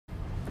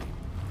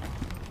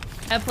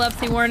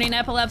Epilepsy warning,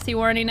 epilepsy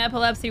warning,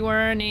 epilepsy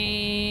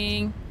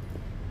warning.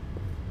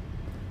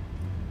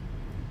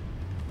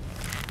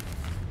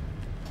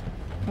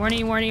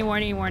 Warning, warning,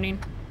 warning, warning.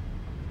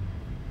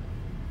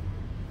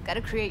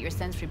 Gotta create your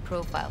sensory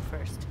profile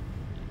first.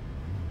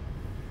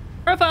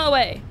 Profile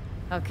away.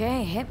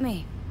 Okay, hit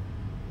me.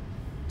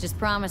 Just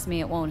promise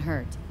me it won't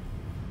hurt.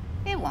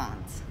 It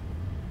won't.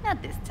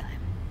 Not this time.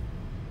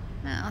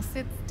 Now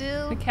sit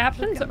still. The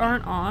captions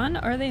aren't on,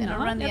 are they not?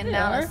 Run the Yeah,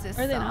 analysis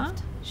are they soft.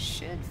 not?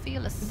 Should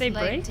feel a Did they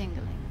slight break?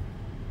 tingling.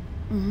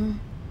 Mm-hmm.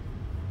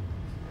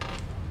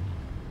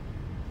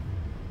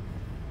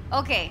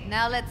 Okay,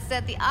 now let's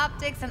set the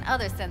optics and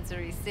other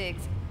sensory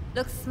SIGs.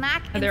 Look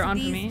smack Oh, they're into on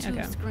for these me? two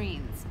Okay.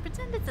 screens.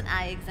 Pretend it's an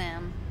eye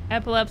exam.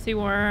 Epilepsy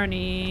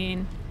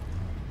warning.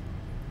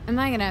 Am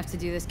I gonna have to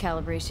do this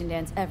calibration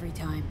dance every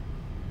time?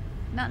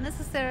 Not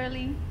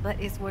necessarily, but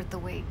it's worth the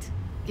wait.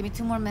 Give me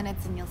 2 more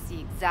minutes and you'll see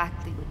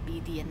exactly what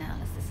BD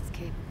analysis is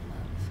capable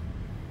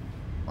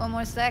of. 1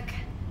 more sec.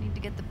 Need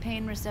to get the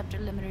pain receptor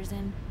limiters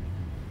in.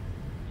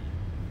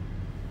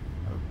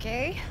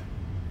 Okay.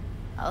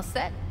 All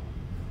set.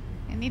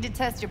 You need to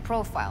test your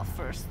profile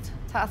first.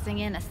 Tossing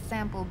in a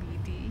sample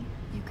BD.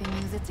 You can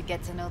use it to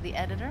get to know the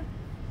editor.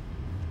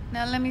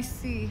 Now let me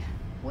see.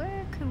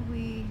 Where could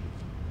we...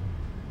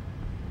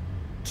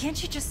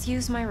 Can't you just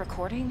use my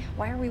recording?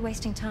 Why are we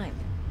wasting time?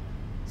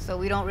 So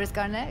we don't risk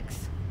our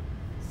necks.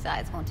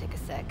 Besides, won't take a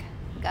sec.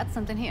 Got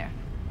something here.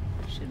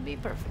 Should be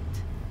perfect.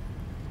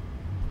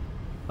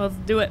 Let's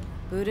do it.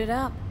 Boot it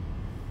up.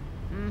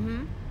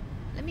 Mm-hmm.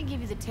 Let me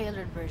give you the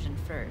tailored version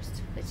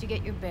first. Let you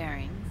get your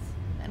bearings.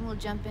 Then we'll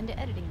jump into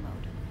editing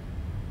mode.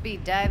 Be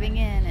diving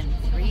in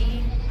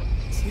 3,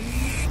 2,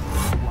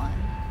 1.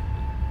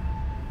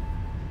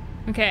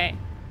 Okay.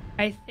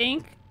 I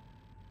think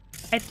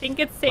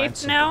it's safe Plan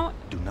now. simple.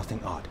 Do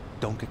nothing odd.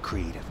 Don't get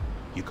creative.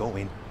 You go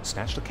in,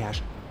 snatch the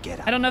cash,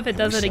 get out. I don't know if it And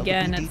does we it sell the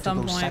again BD at to some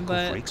those point, psycho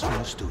but freaks from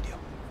the studio.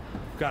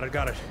 Got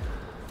it.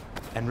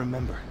 And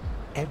remember,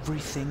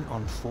 everything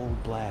on full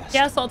blast.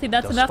 yeah, Salty,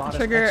 that's They'll enough spot to us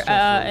trigger extra for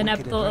an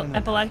wicked adrenaline.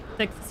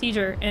 epileptic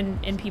seizure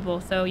in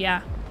people. So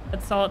yeah,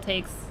 that's all it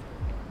takes.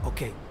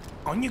 Okay,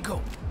 on you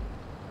go.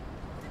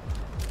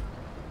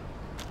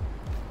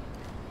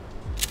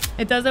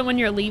 It does it when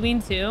you're leaving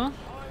too.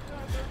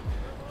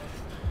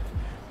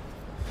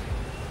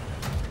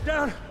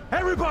 Down,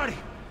 everybody!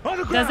 On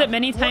the ground! Does it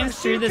many Wanna times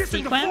see through you the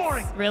kissing sequence?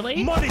 flooring?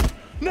 Really? Money!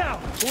 Now,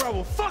 or I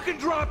will fucking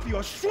drop you,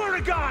 I swear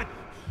to God!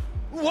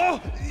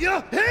 Whoa!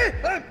 Yeah!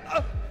 Hey!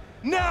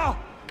 Now!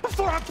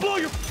 Before I blow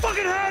your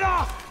fucking head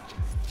off!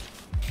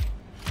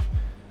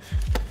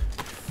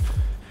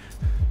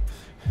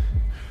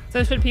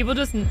 So should people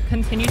just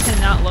continue to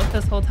not look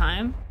this whole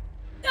time?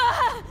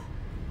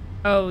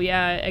 Oh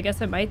yeah, I guess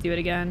I might do it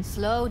again.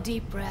 Slow,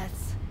 deep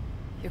breaths.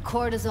 Your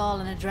cortisol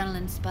and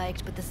adrenaline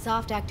spiked, but the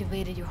soft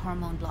activated your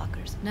hormone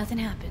blockers. Nothing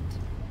happened.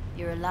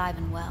 You're alive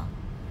and well.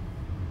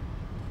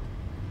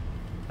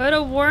 Could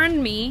have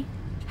warned me.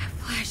 A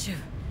flash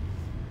of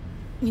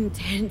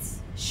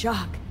intense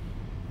shock.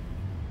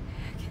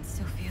 I can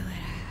still feel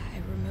it. I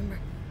remember.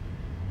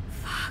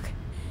 Fuck.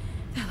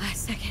 That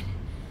last second.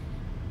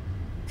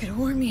 Could have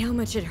warned me how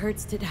much it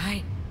hurts to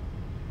die.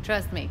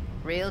 Trust me,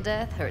 real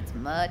death hurts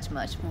much,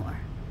 much more.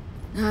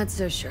 Not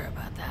so sure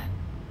about that.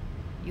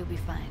 You'll be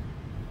fine.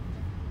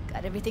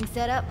 Got everything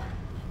set up?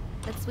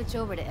 Let's switch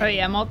over to Oh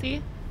yeah,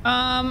 multi.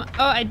 Oh,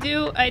 I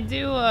do.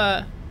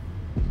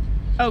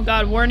 Oh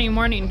god,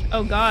 warning.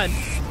 Oh god.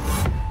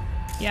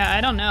 Yeah, I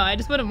don't know. I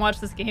just wouldn't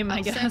watch this game,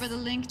 I guess. I'll sever the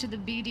link to the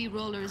BD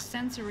Roller's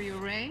sensory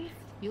array.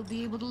 You'll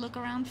be able to look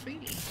around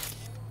freely.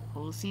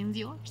 Whole scene's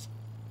yours.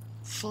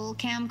 Full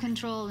cam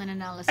control and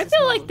analysis. I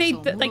feel like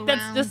mode, so move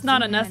that's around, just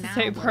not a zoom in and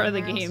necessary out, part of the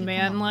whatever else game, you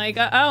man. come up Like,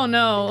 I don't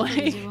know.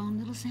 It's your own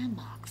little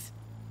sandbox.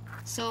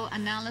 So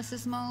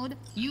analysis mode,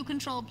 you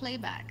control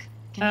playback.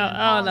 Can you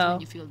unpause no.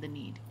 when you feel the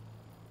need.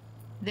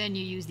 Then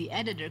you use the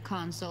editor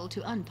console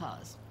to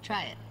unpause.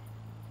 Try it.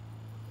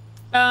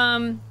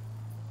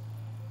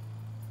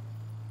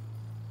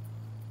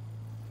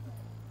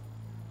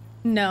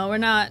 No, we're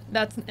not.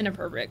 That's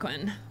inappropriate,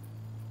 Quinn.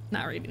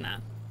 Not reading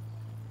that.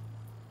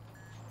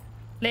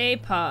 Play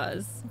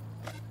pause.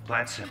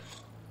 Plan simple.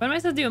 What am I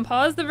supposed to do?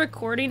 Pause the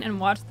recording and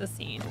watch the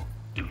scene.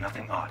 Do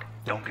nothing odd.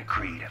 Don't get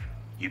creative.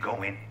 You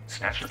go in,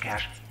 snatch the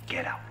cash,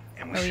 get out.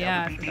 And we Oh, sell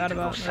yeah, I the BD forgot to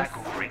about those this.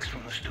 psycho freaks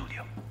from the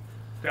studio.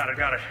 Got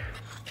it.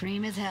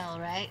 Cream as hell,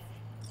 right?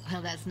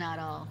 Well, that's not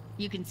all.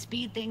 You can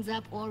speed things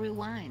up or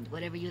rewind,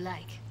 whatever you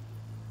like.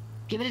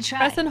 Give it a try.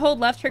 Press and hold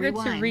left trigger to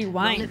Roll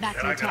rewind. it back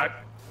to the top.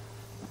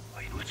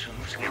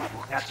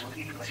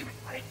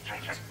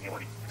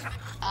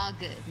 All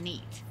good,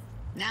 neat.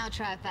 Now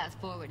try fast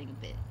forwarding a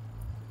bit.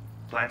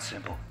 Plan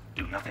simple.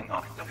 Do nothing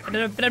odd.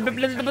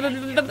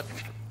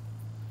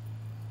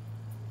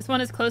 This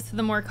one is close to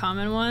the more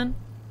common one.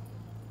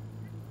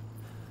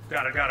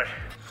 Got it.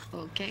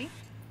 Okay.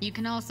 You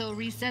can also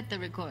reset the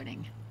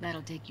recording.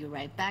 That'll take you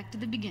right back to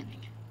the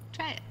beginning.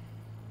 Try it.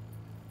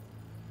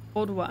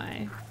 Hold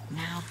Y.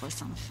 Now for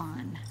some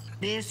fun.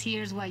 This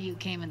here's why you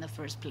came in the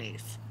first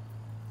place.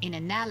 In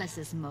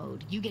analysis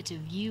mode, you get to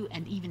view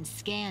and even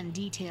scan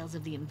details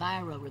of the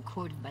enviro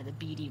recorded by the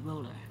BD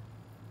roller.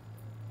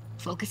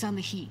 Focus on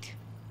the heat,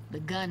 the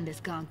gun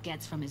this gonk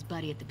gets from his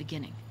buddy at the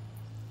beginning.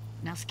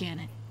 Now scan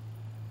it.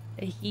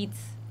 The heat.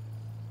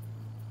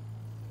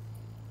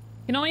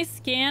 You can only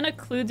scan a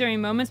clue during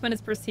moments when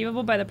it's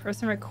perceivable by the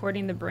person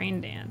recording the brain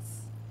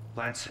dance.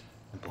 Plan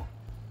simple.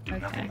 Do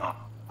Okay. nothing odd.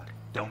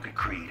 Don't get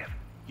creative.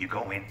 You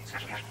go in,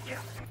 yeah.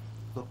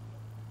 Look.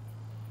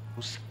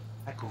 Those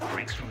psycho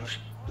freaks from the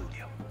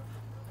studio.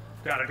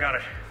 Got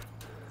it.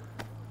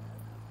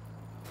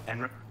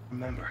 And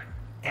remember,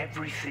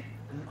 everything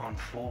on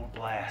full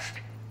blast.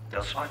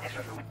 They'll spot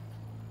everyone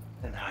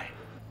and hide.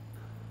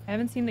 I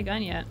haven't seen the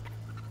gun yet.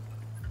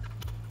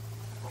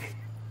 Okay,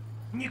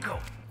 you go.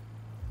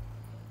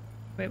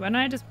 Wait, why don't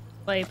I just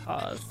play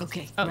pause?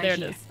 Okay, Oh, right there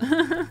here.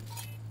 it is.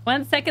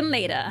 1 second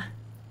later.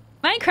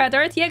 Minecraft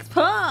RTX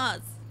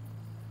pause!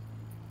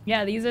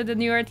 Yeah, these are the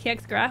new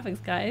RTX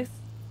graphics, guys.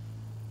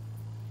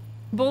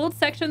 Bold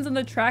sections on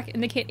the track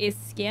indicate a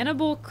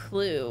scannable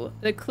clue.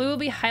 The clue will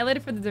be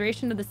highlighted for the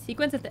duration of the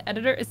sequence if the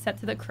editor is set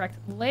to the correct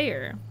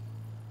layer.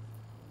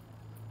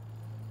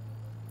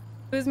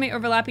 Clues may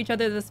overlap each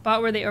other. The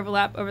spot where they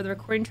overlap over the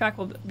recording track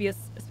will be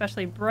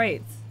especially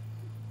bright.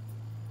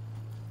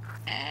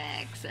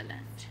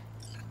 Excellent.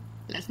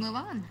 Let's move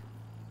on.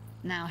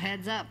 Now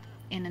heads up.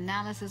 In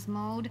analysis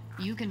mode,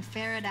 you can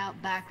ferret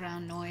out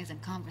background noise and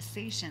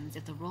conversations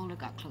if the roller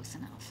got close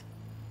enough.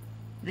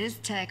 This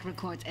tech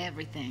records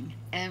everything,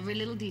 every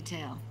little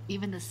detail,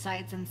 even the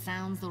sights and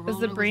sounds the roller Does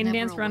the brain was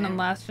never dance run on aware of.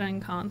 last-gen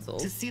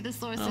consoles? To see the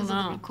sources of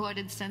the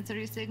recorded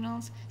sensory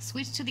signals,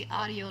 switch to the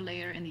audio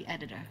layer in the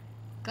editor.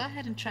 Go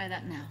ahead and try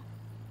that now.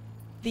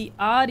 The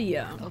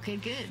audio. Okay,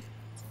 good.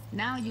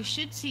 Now you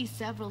should see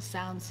several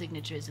sound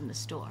signatures in the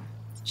store.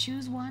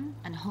 Choose one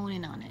and hone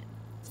in on it.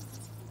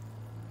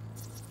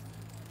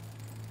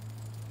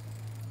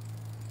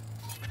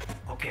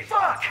 Okay.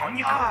 Fuck! On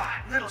you go.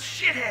 Little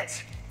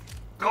shitheads.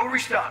 Go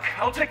restock.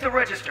 I'll take the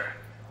register.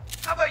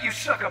 How about you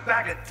suck a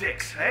bag of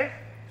dicks, eh?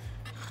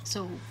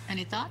 So,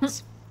 any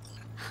thoughts?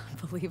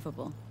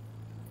 Unbelievable.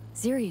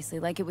 Seriously,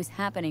 like it was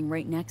happening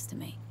right next to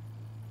me.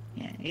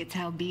 Yeah, it's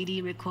how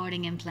BD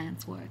recording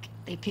implants work.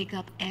 They pick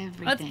up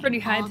everything, pretty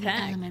high all the tech.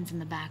 elements in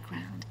the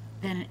background.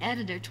 Then an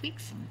editor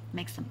tweaks them,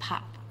 makes them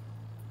pop.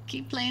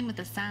 Keep playing with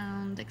the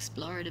sound,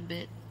 explore it a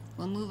bit.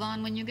 We'll move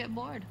on when you get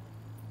bored.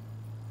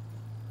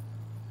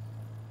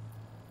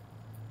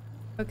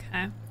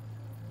 Okay.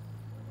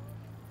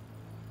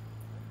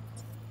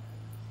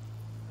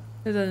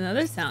 There's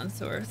another sound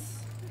source.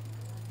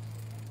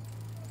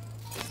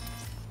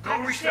 Go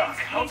restock.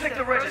 I'll take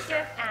the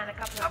register.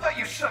 How about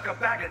you suck a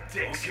bag of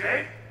dicks,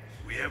 Okay.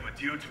 We have a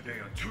deal today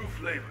on 2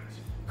 flavors.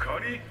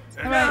 Cuddy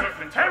and Alright. surf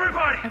and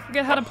everybody! I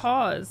forget how to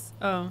pause.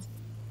 Oh.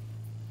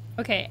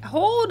 Okay,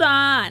 hold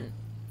on.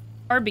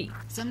 RB.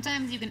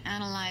 Sometimes you can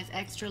analyze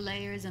extra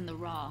layers in the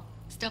raw,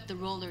 stuff the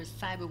roller's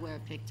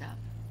cyberware picked up.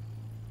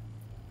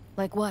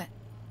 Like what?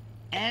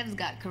 Ev's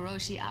got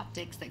Kiroshi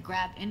optics that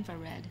grab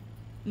infrared,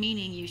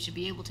 meaning you should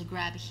be able to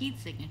grab heat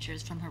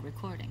signatures from her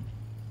recording.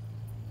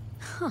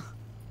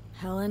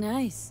 Hella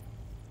nice.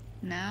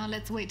 Now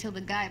let's wait till the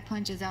guy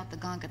punches out the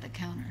gonk at the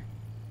counter.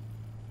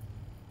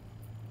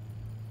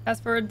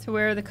 Fast forward to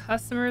where the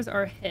customers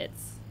are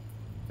hits.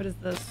 What is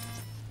this?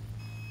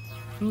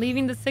 I'm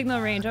leaving the signal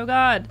range. Oh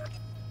god.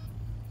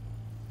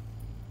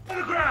 On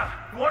the ground!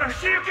 You wanna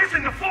see you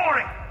kissing the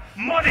flooring?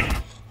 Money!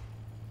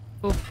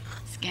 Oof.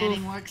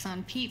 Scanning works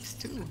on peeps,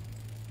 too.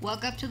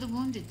 Walk up to the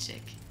wounded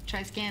chick.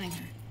 Try scanning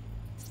her.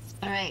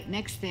 Alright,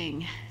 next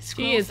thing.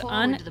 Scroll is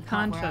forward to the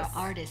part where our unconscious.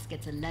 artist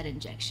gets a lead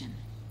injection.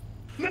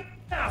 Now,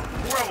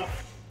 or I will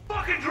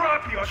fucking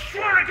drop you, I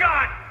swear to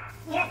God!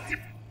 What?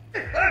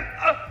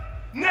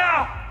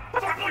 Now!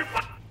 Before I blow your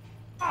fuck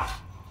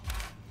off!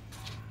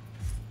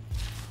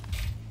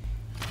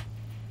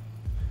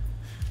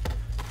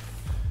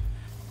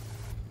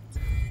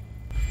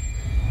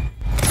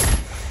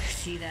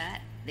 See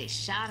that? They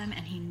shot him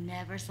and he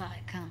never saw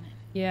it coming.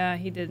 Yeah,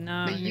 he did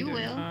not. But He you did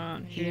will.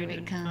 not. He Here did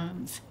it not.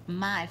 comes.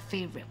 My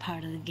favorite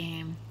part of the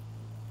game.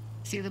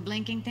 See the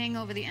blinking thing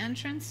over the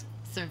entrance?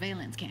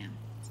 Surveillance cam.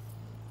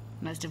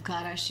 Must have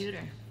caught our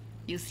shooter.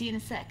 You'll see in a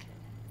sec.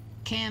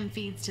 Cam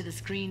feeds to the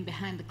screen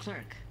behind the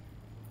clerk.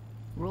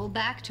 Roll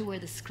back to where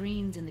the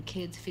screen's in the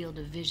kid's field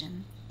of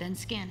vision, then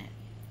scan it.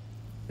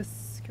 The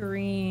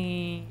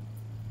screen.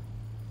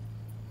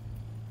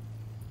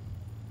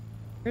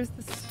 Where's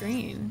the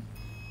screen?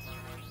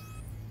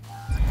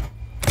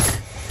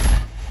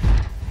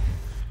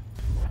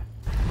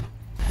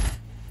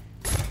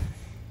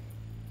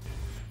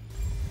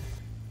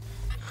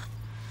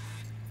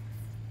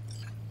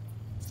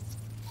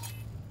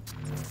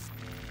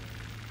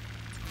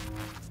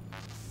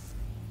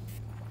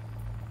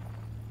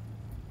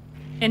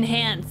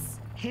 Enhance.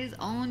 His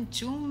own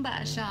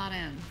Chumba shot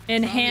him.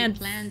 Enhance.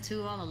 Probably planned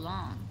to all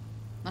along.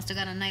 Must have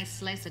got a nice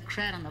slice of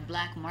cred on the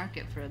black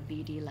market for a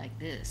BD like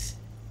this.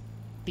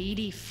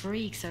 BD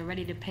freaks are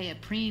ready to pay a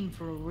preem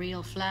for a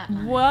real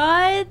flatline.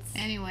 What?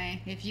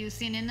 Anyway, if you've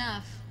seen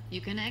enough,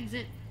 you can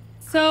exit.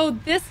 So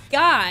this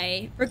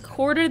guy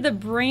recorded the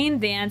brain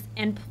dance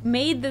and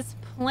made this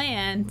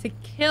plan to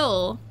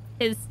kill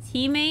his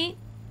teammate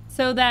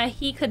so that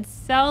he could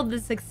sell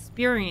this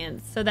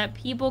experience so that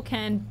people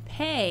can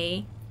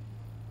pay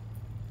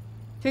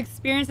to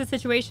experience a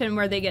situation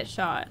where they get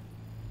shot.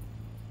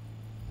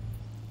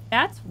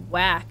 That's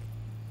whack.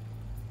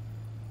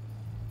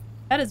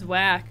 That is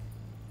whack.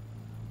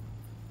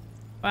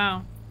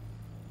 Wow.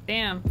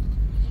 Damn.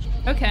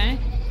 Okay.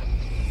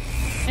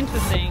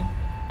 Interesting.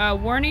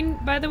 Warning,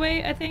 by the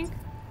way, I think.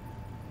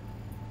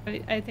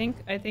 I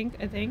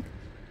think.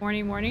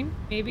 Warning,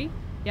 maybe.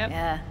 Yep.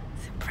 Yeah,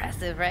 it's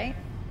impressive, right?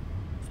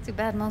 It's too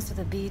bad most of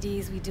the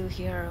BDs we do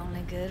here are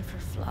only good for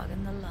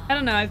flogging the law. I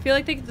don't know. I feel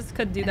like they just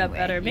could do that Anyway,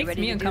 better. It you makes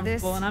ready me to do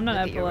uncomfortable, this? and I'm not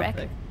Look at your wreck.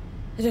 epileptic.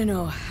 I don't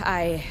know.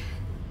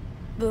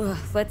 Ugh,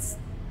 let's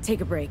take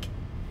a break.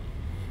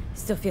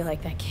 Still feel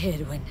like that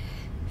kid when...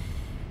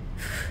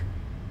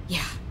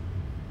 Yeah.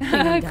 think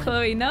I'm done.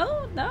 Chloe,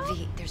 no?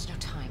 V, there's no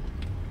time.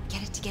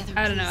 Get it together,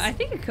 I don't know. please. I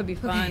think it could be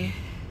fun.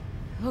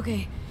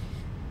 Okay.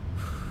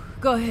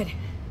 Go ahead.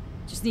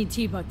 Just need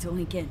T-Bug to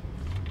link in.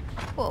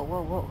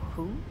 Whoa.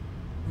 Who?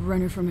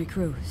 Runner for my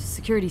crew.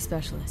 Security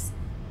specialist.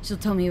 She'll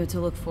tell me what to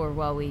look for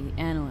while we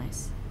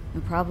analyze.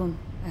 No problem,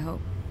 I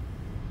hope.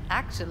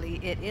 Actually,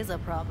 it is a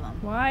problem.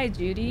 Why,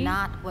 Judy?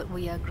 Not what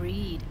we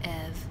agreed,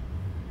 Ev.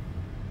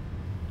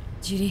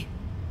 Judy,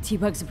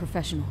 T-Bug's a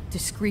professional.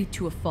 Discreet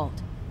to a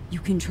fault. You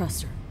can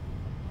trust her.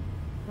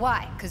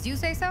 Why? 'Cause you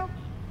say so?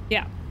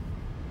 Yeah.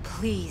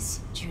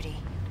 Please, Judy.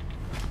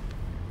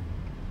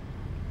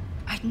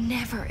 I'd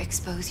never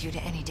expose you to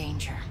any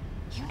danger.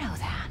 You know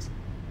that.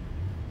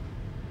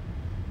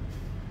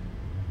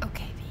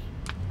 Okay,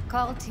 V.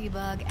 Call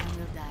T-Bug and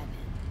we'll dive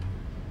in.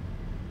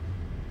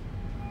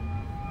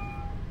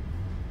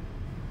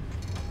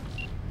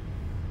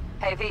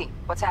 Hey, V,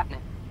 what's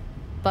happening?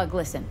 Bug,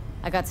 listen.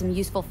 I got some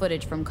useful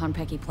footage from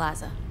Konpeki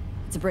Plaza.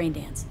 It's a brain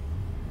dance.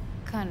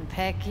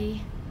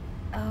 Konpeki?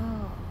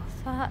 Oh,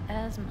 thought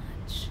as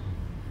much.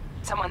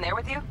 Someone there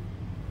with you?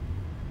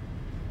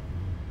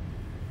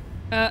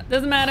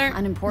 Doesn't matter.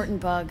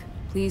 Unimportant, Bug.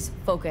 Please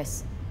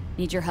focus.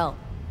 Need your help.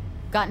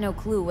 Got no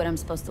clue what I'm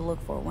supposed to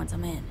look for once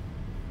I'm in.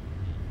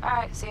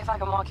 Alright, see if I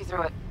can walk you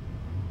through it.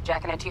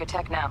 Jacking into your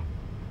tech now.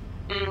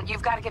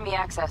 You've got to give me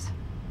access.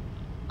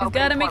 You've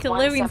got to make a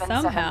living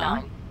 1779.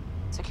 somehow.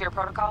 Secure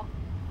protocol?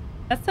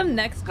 That's some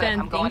next Good, gen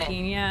I'm going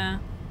thinking, in. yeah.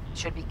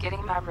 Should be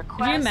getting my request.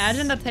 Could you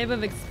imagine that type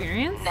of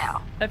experience?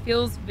 Now. That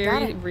feels Got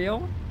very it.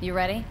 real. You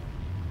ready?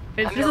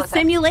 It's I'm just a Militech.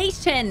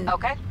 simulation.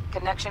 Okay,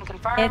 connection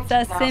confirmed. It's a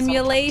Now some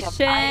simulation.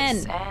 tip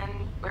ice,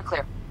 and we're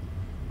clear.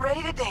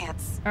 Ready to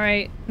dance. All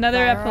right, another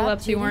Fire up,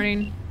 epilepsy Judy.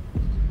 warning.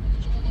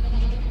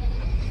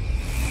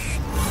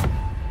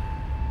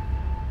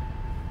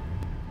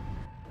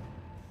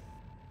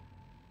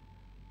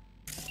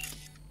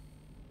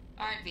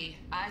 All right, V.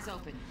 Eyes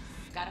open.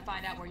 Gotta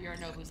find out where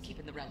Yorinobu's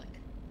keeping the relic.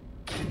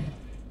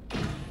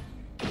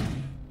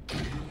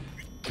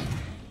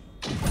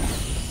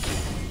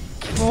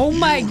 Oh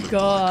my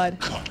god.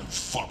 Kind of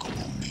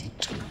fuckable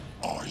meat,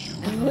 are you?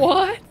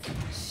 What?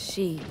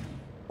 She.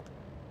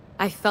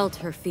 I felt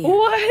her fear.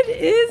 What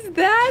is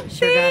that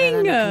Sure got it thing?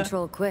 under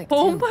control quick,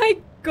 Oh too. my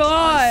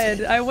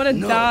god. I want to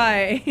No.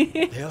 die.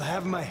 They'll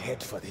have my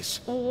head for this.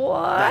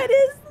 What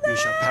is that? You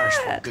shall perish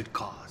for a good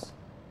cause.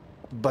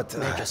 But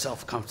Make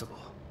yourself comfortable.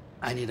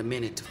 I need a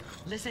minute to...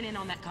 Listen in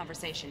on that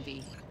conversation,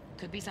 V.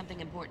 Could be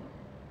something important.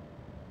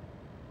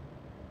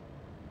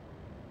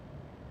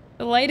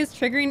 The light is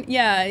triggering.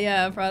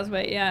 Yeah,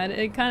 frostbite. Yeah,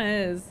 it kind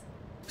of is.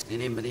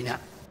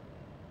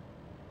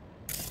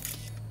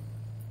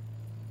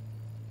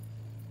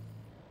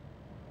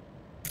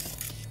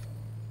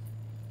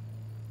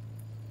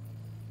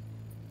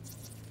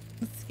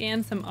 Let's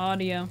scan some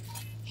audio.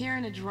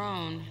 Hearing a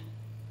drone.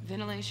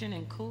 Ventilation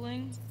and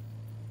cooling?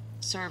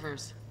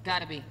 Servers.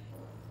 Gotta be.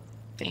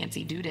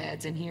 Fancy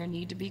doodads in here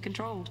need to be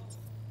controlled.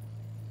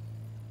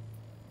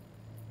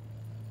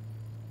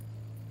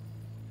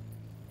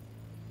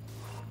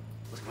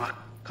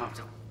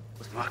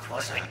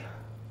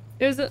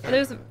 There's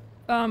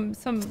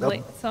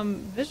some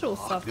visual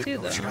stuff too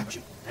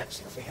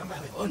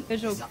though.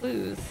 Visual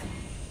clues.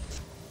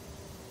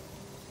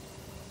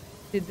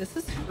 Dude, this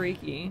is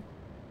freaky.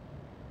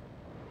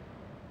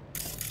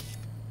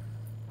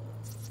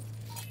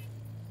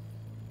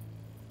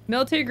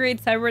 Military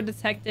grade cyber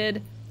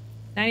detected.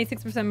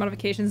 96%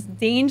 modifications.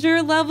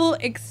 Danger level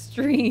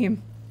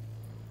extreme.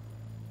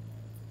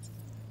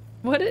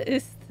 What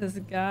is this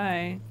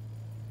guy?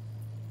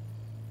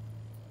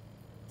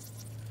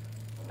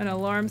 An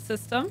alarm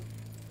system.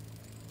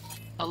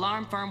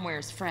 Alarm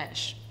firmware's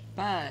fresh,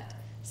 but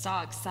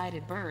saw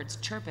excited birds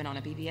chirping on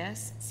a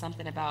BBS.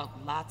 Something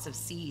about lots of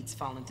seeds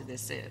falling to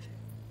this sieve.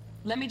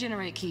 Let me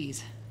generate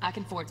keys. I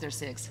can forge their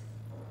SIGs.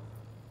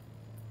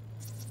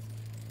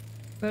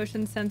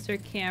 Motion sensor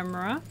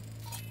camera.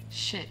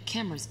 Shit,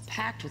 camera's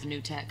packed with new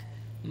tech.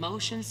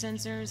 Motion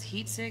sensors,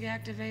 heat sig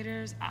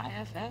activators,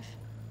 IFF.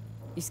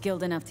 You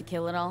skilled enough to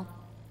kill it all?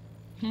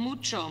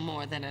 Mucho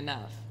more than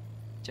enough.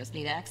 Just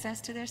need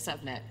access to their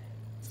subnet.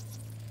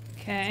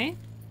 Okay.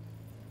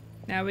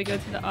 Now we go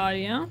to the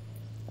audio.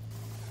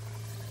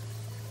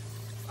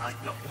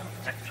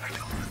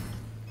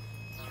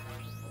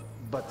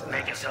 But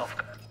make yourself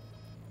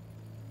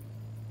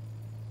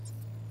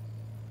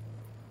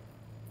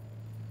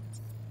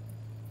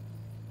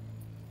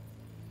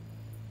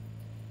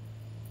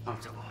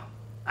comfortable.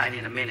 I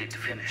need a minute to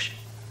finish.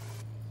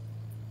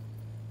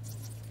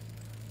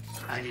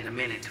 I need a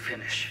minute to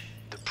finish.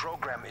 The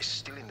program is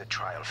still in the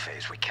trial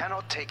phase. We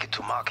cannot take it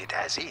to market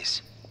as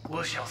is.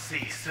 We shall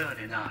see soon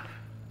enough.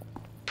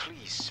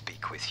 Please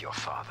speak with your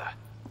father.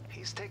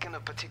 He's taken a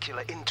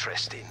particular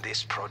interest in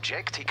this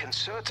project. He can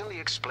certainly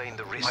explain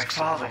the risks.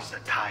 My father's a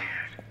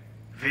tired,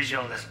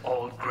 visionless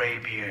old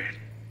graybeard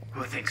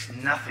who thinks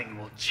nothing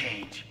will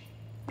change,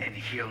 and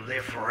he'll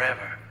live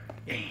forever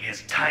in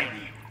his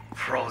tiny,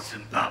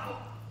 frozen bubble.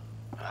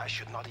 I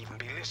should not even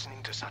be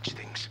listening to such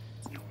things.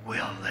 You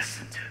will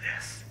listen to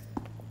this.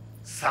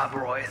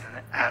 Saburo is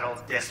an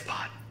adult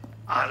despot,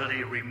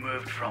 utterly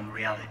removed from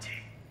reality.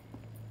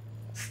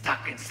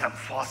 Stuck in some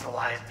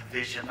fossilized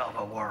vision of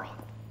a world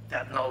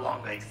that no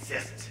longer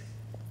exists.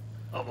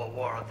 Of a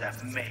world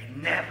that may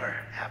never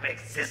have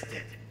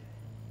existed.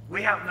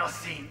 We have not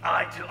seen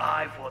eye to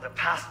eye for the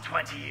past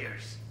 20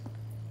 years.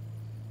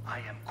 I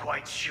am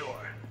quite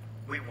sure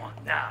we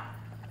want now.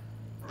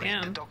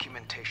 Read the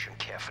documentation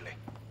carefully.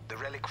 The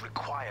relic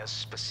requires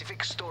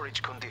specific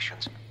storage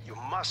conditions. You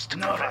must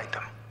provide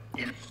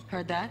them.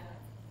 Heard that?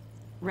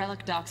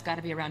 Relic doc's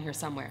gotta be around here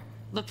somewhere.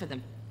 Look for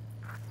them.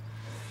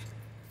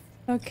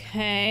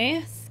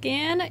 Okay.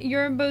 Scan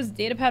Yuribo's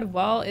datapad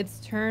while it's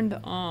turned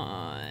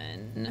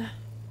on.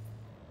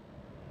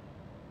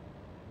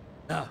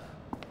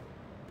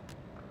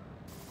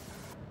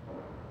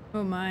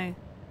 Oh my.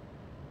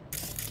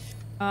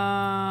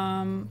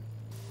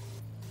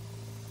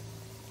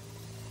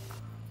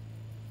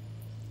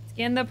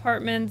 Scan the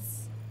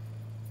apartments.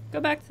 Go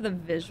back to the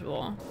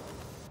visual.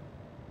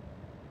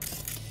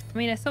 I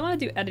mean, I still want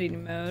to do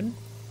editing mode.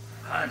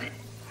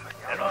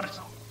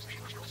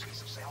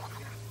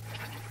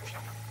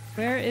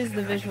 Where is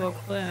the visual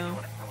clue?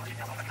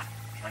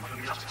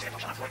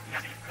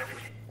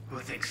 Who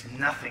thinks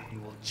nothing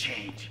will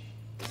change.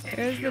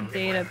 Where's the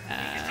data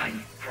pad?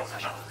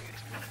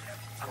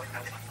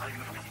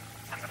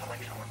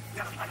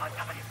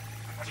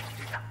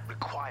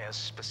 Requires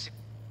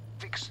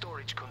specific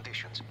storage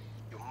conditions.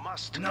 You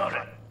must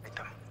provide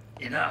them.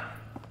 Enough.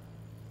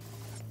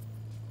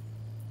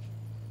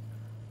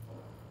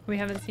 We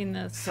haven't seen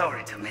this.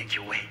 Sorry to make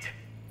you wait.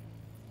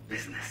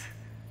 Business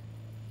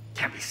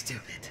can be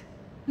stupid.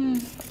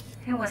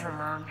 It wasn't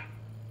long.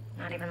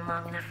 Not even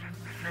long enough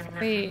for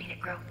me to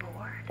grow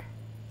bored.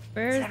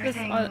 Where is this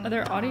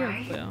other audio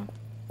right? clue?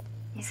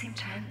 You seem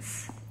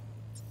tense.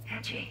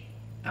 Edgy.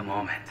 A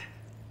moment.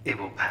 It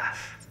will pass.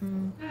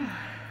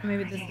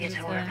 Maybe I this can get is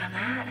to work on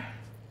that.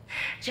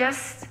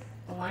 Just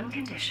one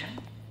condition.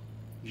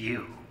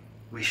 You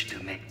wish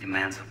to make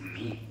demands of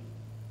me.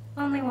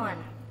 Only one.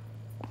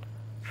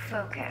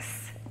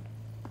 Focus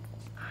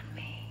on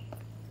me.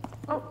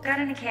 Oh, got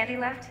any candy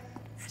left?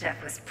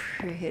 Stuff was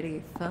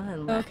pretty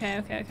fun.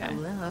 Okay.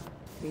 I'm not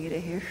for you to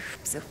hear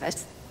so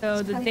fast.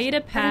 So the data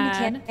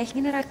pad.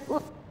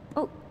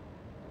 Oh,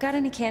 got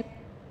any candy?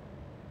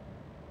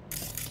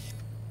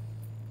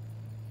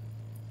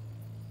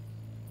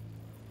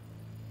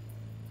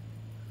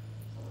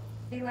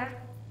 Left.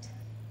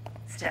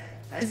 Step.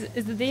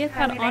 Is the data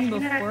pad on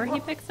before he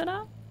picks it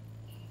up?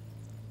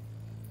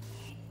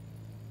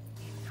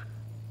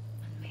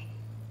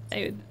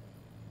 Dude.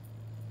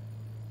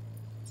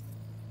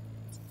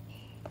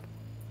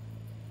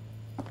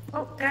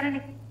 Oh, got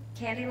any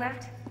candy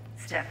left?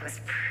 Stuff was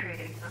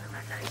pretty fun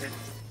last night.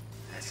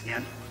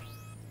 Scan.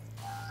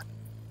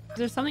 Is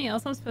there something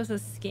else I'm supposed to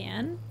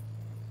scan?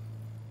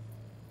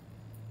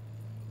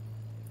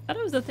 I thought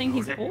it was the thing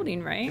he's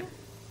holding, right?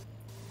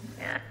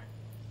 Yeah.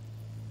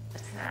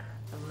 What's that?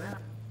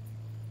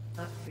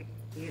 Love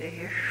for you to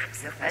hear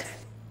so fast.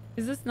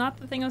 Is this not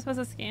the thing I'm supposed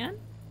to scan?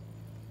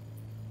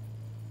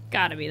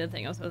 Gotta be the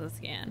thing I'm supposed to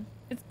scan.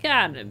 It's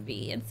gotta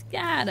be. It's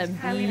gotta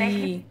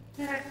be.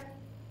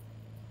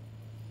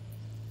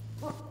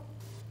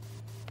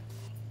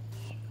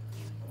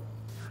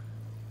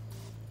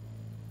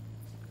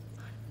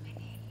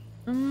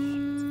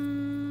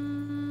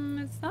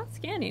 It's not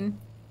scanning.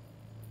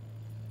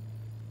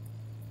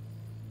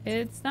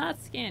 It's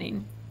not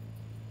scanning.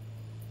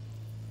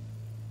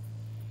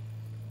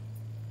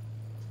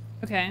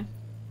 Okay,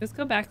 let's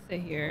go back to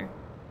here.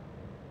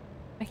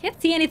 I can't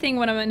see anything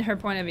when I'm in her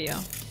point of view.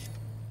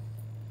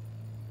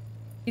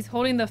 He's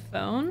holding the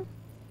phone?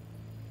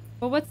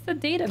 But what's the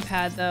data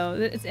pad though?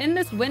 It's in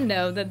this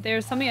window that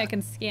there's something I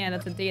can scan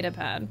that's a data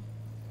pad.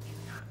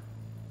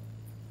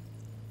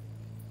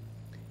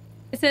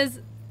 It says,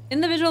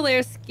 in the visual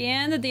layer,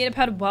 scan the data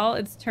pad while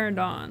it's turned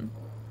on.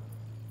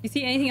 You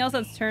see anything else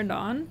that's turned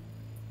on?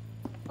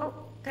 Oh,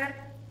 got it.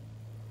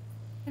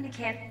 And a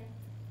candy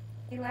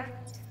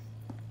left.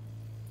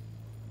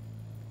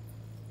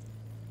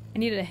 I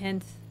needed a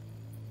hint.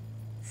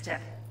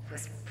 Step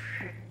was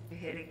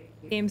pretty.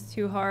 Game's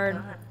too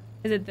hard.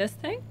 Is it this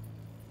thing?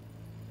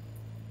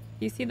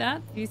 Do you see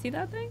that? Do you see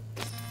that thing?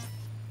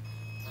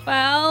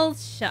 Well,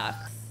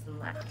 shucks.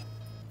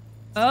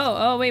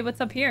 Oh, wait, what's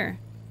up here?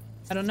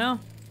 I don't know.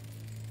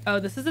 Oh,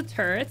 this is a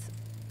turret.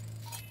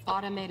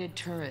 Automated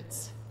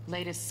turrets.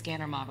 Latest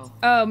scanner model.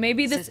 Oh,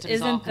 maybe this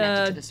Systems all isn't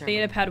connected the to the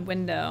datapad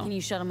window. Can you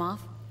shut them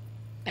off?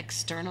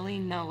 Externally,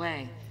 no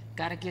way.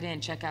 Gotta get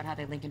in, check out how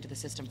they link into the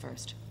system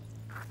first.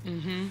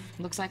 Mm-hmm.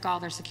 Looks like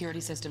all their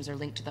security systems are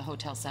linked to the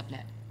hotel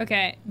subnet.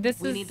 Okay,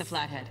 We need the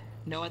flathead.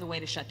 No other way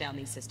to shut down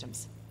these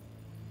systems.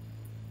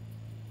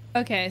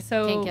 Okay,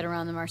 so... Can't get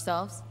around them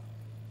ourselves?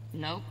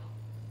 Nope.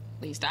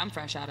 At least I'm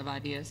fresh out of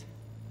ideas.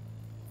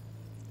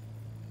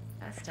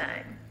 Last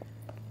time.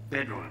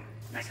 Bedroom.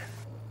 Nice.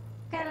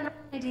 Got an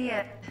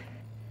idea.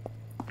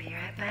 Be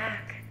right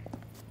back.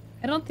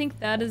 I don't think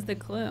that is the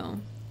clue.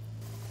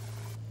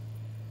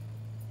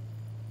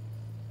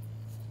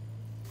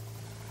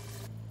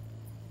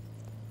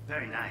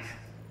 Very nice.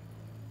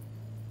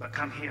 But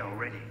come here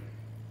already.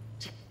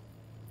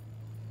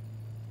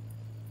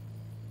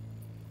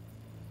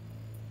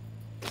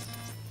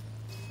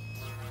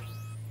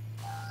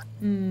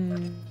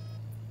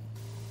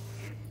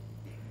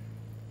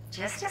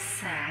 Just a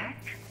sec.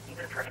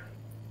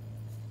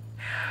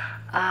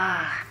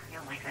 Ah, you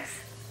don't like this.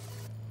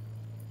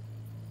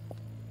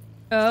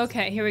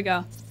 Okay, here we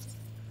go.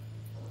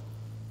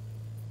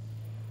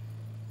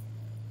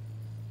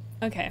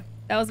 Okay,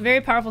 that was a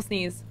very powerful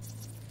sneeze.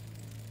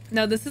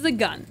 No, this is a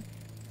gun.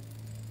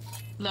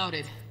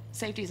 Loaded.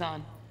 Safety's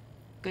on.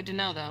 Good to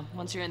know, though.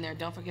 Once you're in there,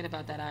 don't forget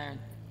about that iron.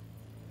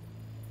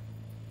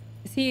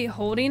 Is he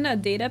holding a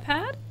data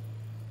pad?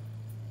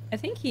 I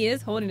think he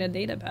is holding a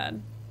data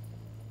pad.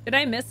 Did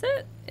I miss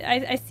it?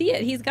 I see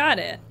it. He's got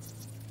it.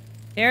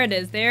 There it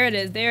is. There it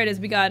is. There it is.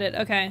 We got it.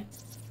 Okay.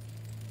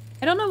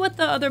 I don't know what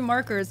the other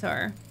markers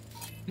are.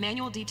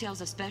 Manual details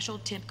a special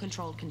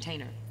temp-controlled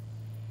container.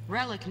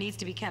 Relic needs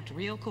to be kept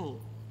real cool.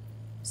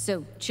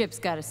 So, Chip's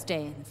gotta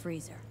stay in the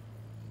freezer.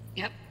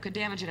 Yep, could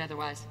damage it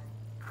otherwise.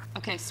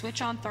 Okay,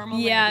 switch on thermal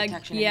Yeah, layer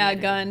detection. yeah,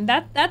 gun.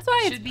 That's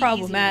why Should it's be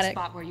problematic. Easy in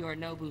the spot where your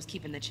Nobu's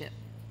keeping the chip.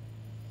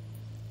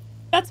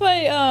 That's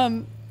why,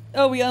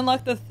 oh, we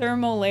unlocked the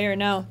thermal layer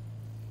now.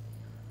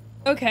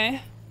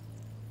 Okay.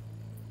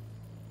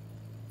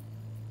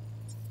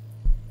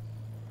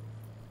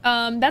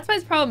 That's why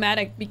it's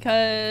problematic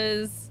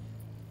because,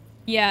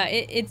 yeah,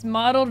 it's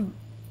modeled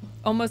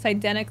almost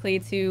identically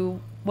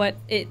to what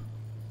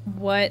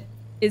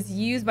is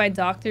used by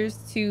doctors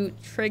to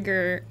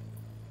trigger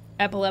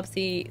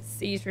epilepsy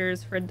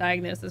seizures for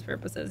diagnosis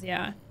purposes.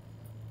 Yeah.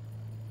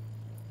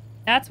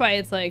 That's why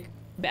it's like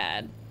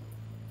bad.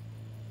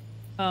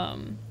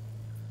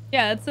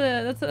 Yeah, that's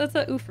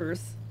a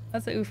oofers.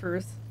 That's a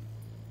oofers.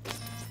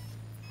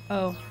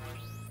 Oh.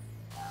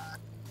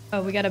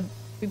 Oh, we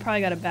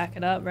probably gotta back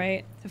it up,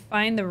 right? To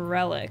find the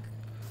relic.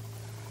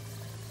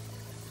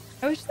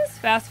 I wish this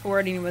fast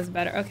forwarding was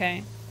better.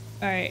 Okay.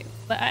 Alright.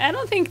 I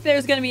don't think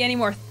there's gonna be any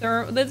more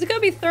there's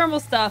gonna be thermal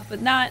stuff,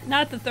 but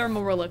not the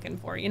thermal we're looking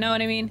for. You know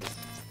what I mean?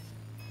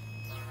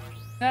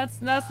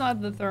 That's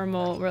not the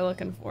thermal we're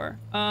looking for.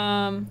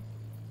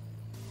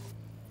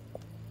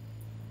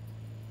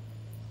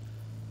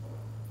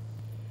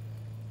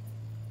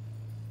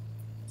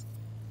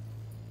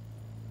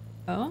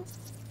 Oh?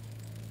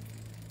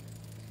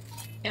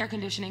 Air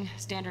conditioning,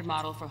 standard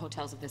model for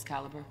hotels of this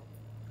caliber.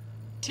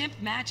 Temp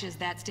matches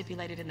that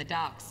stipulated in the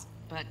docs,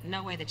 but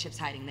no way the chip's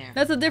hiding there.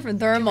 That's a different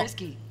Too thermal.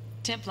 risky.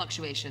 Temp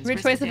fluctuations.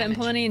 Weird choice of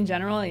implementing in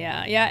general,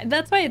 yeah. Yeah,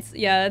 that's why it's,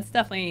 yeah, it's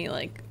definitely,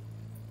 like,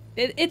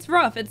 it's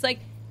rough. It's like,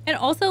 and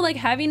also, like,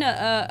 having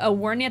a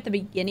warning at the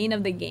beginning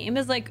of the game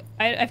is, like,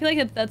 I feel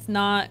like that's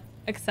not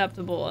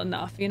acceptable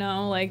enough, you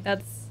know? Like,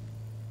 that's...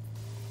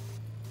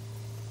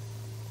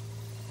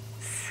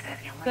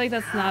 I feel like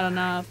that's not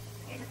enough.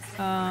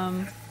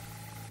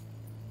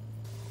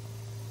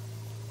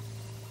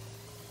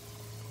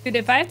 Dude,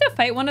 if I have to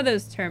fight one of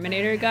those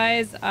Terminator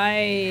guys, I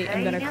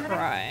am gonna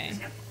cry.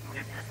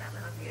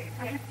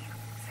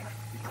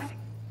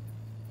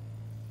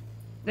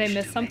 Did I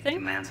miss something?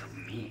 Demands of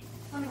me.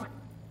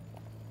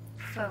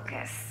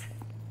 Focus.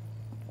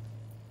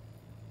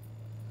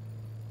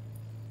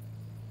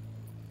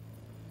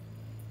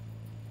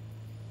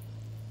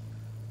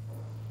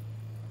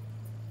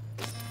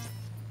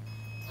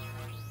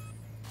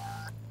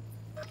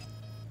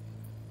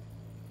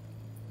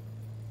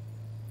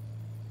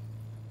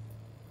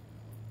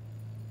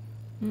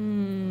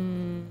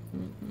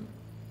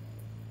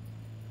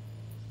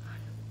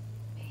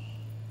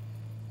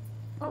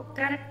 Oh,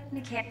 got it.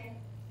 You can't.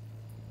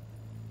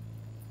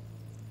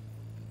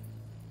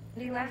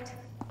 He left.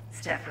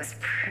 Stuff was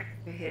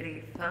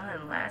pretty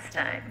fun last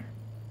time.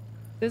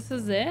 This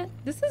is it?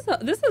 This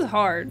is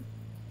hard.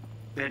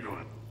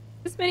 Bedroom.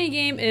 This mini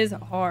game is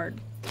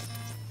hard.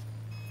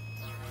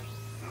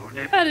 No It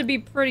dip. had to be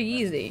pretty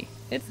easy.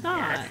 It's not.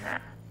 Yeah, it's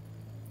not.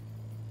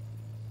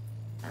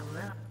 I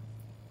will.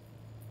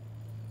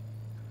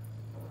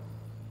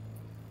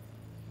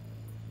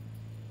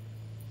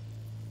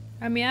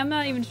 I mean, I'm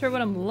not even sure what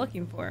I'm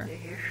looking for.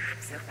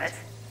 So fast.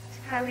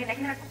 Highly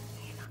negative.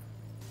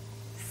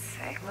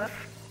 Cyclops.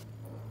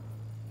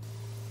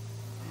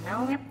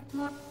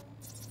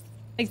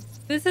 Like,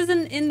 this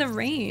isn't in the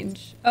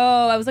range.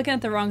 Oh, I was looking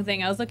at the wrong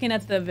thing. I was looking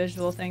at the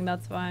visual thing,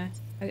 that's why.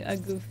 I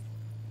goofed.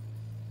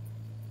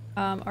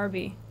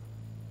 RB.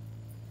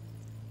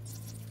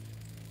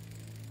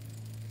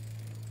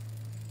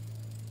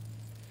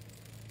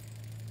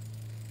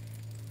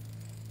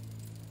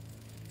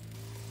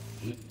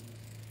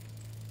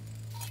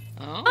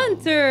 Oh,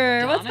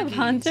 Hunter! What's Donna up, Keys.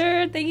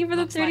 Hunter? Thank you for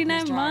the Looks like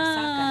 39 Mr. Arasaka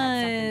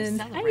had something months.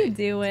 to How you celebrate.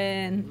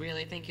 doing?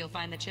 Really think you'll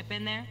find the chip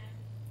in there?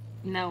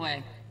 No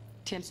way.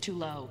 Temp's too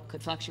low.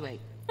 Could fluctuate.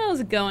 How's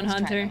it going, Let's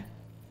try Hunter?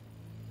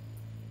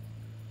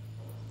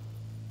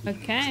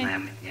 Okay.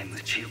 Slam in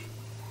with you.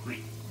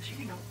 We.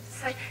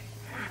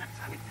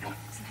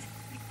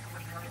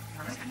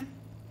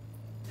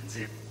 And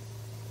zip.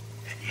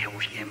 Yeah,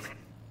 we can.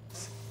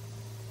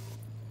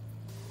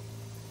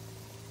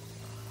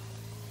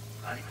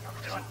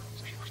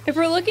 If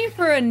we're looking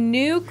for a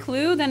new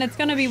clue, then it's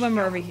gonna be when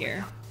we're over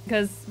here.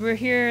 Because we're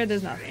here,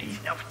 there's nothing.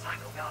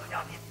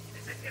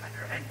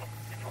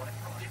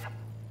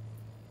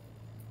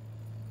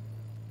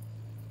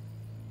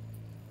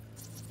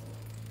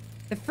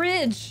 The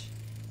fridge!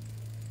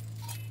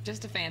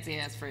 Just a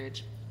fancy-ass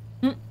fridge.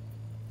 Hmm.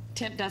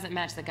 Temp doesn't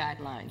match the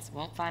guidelines.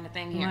 Won't find a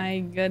thing here. My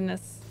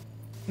goodness.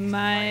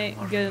 My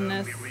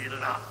goodness.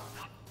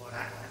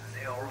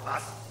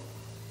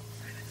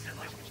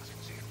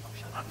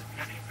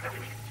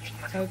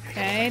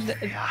 Okay.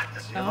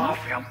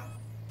 Oh.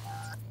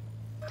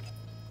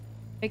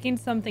 Picking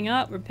something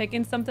up. We're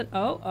picking something.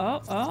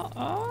 Oh.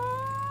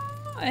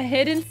 A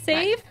hidden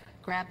safe? Right.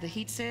 Grab the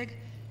heat sig.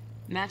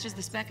 Matches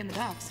the spec in the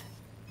docks.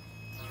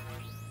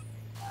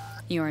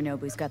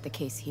 Yorinobu's got the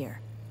case here.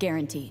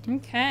 Guaranteed.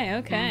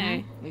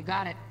 Okay. We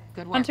got it.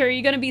 Good work. Hunter, are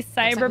you gonna be Looks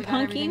like we got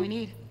everything we cyberpunking?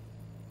 need.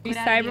 Be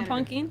Get out of the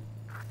cyberpunking?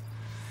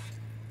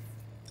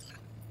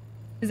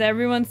 Is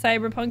everyone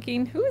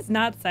cyberpunking? Who is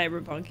not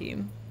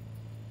cyberpunking?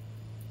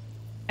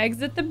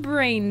 Exit the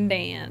brain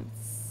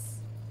dance.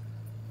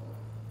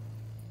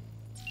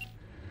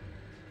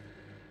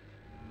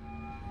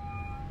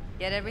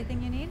 Get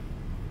everything you need?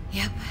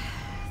 Yep,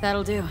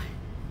 that'll do.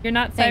 You're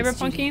not Thanks,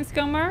 cyberpunking,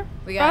 Skilmar?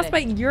 We got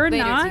Frostbite, it. you're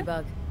Later, not?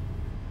 T-Bug.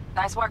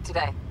 Nice work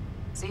today.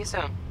 See you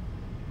soon.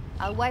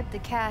 I'll wipe the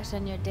cache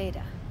on your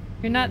data.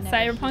 You're not never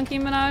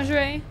cyberpunking,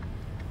 Menagerie?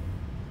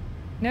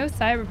 No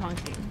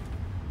cyberpunking.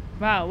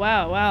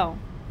 Wow.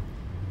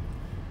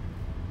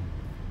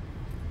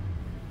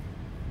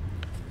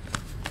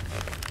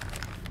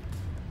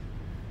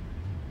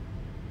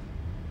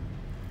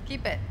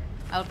 Keep it.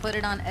 I'll put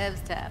it on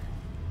Ev's tab.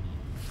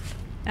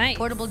 Nice.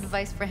 Portable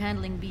device for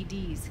handling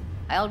BDs.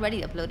 I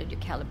already uploaded your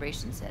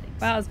calibration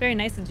settings. Wow, it's very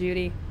nice of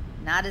Judy.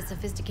 Not as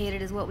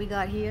sophisticated as what we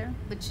got here,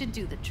 but should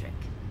do the trick.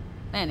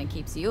 And it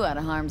keeps you out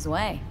of harm's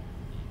way.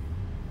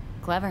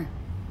 Clever.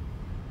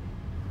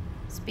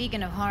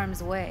 Speaking of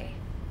harm's way,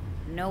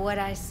 know what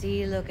I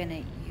see looking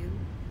at you?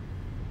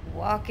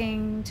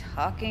 Walking,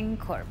 talking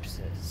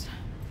corpses.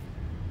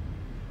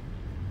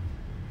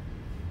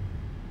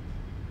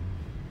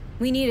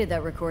 We needed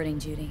that recording,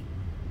 Judy.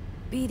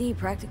 BD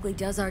practically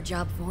does our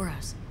job for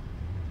us.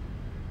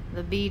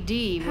 The BD will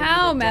be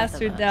How, the death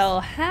Master of us.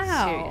 Dell?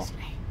 How?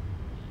 Seriously.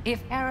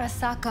 If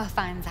Arasaka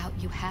finds out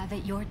you have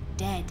it, you're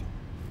dead.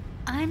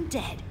 I'm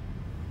dead.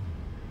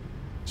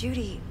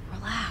 Judy,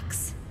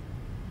 relax.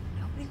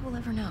 Nobody will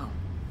ever know.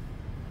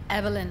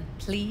 Evelyn,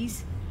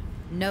 please.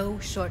 No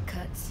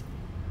shortcuts.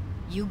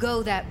 You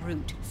go that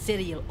route,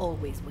 City'll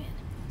always win.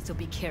 So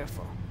be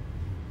careful.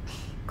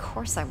 Of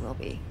course I will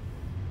be.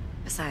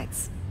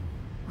 Besides,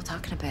 we'll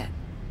talk in a bit.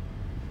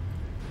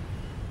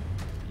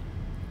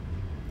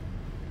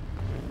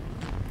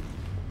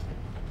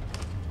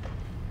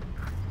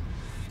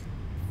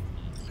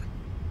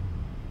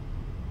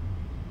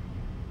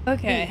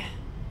 Okay.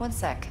 One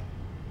sec.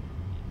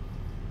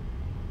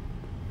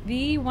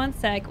 One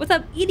sec. What's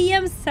up,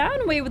 EDM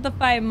Soundwave with the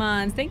 5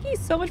 months? Thank you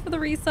so much for the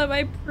resub. I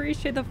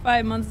appreciate the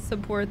 5 months of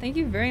support. Thank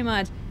you very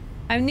much.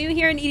 I'm new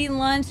here and eating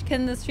lunch.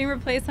 Can the streamer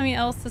play something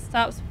else to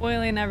stop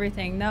spoiling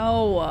everything?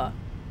 No.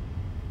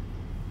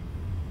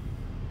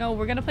 No,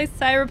 we're gonna play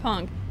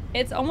Cyberpunk.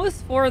 It's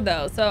almost 4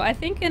 though, so I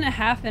think in a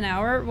half an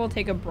hour we'll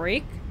take a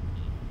break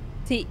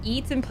to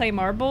eat and play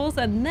marbles,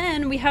 and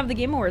then we have the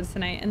Game Awards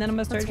tonight, and then I'm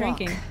gonna start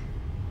drinking.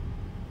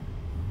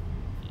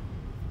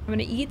 I'm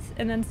gonna eat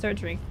and then start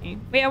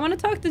drinking. Wait, I want to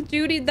talk to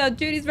Judy though.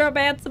 Judy's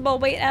romanceable.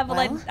 Wait,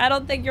 Evelyn, Well, I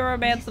don't think you're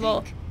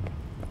romanceable.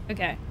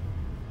 Okay.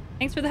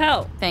 Thanks for the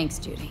help. Thanks,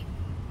 Judy.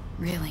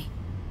 Really.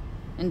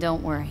 And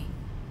don't worry.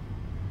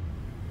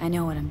 I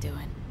know what I'm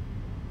doing.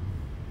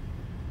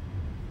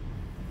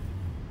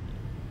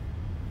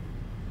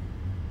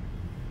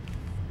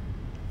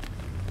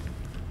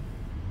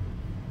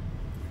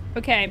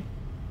 Okay.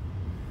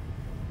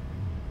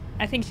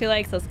 I think she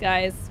likes us,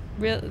 guys.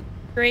 Real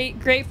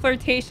great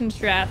flirtation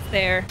strats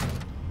there.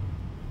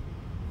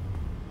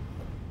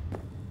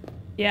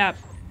 Yeah.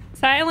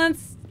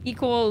 Silence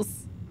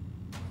equals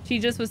she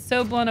just was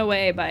so blown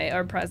away by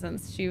our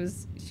presence. She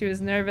was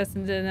nervous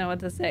and didn't know what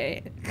to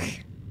say.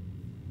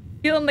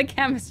 Feeling the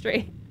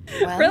chemistry.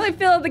 Well, really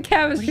feeling the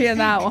chemistry in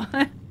that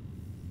one.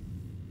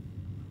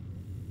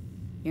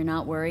 You're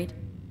not worried?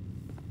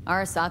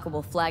 Arasaka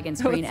will flag and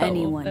screen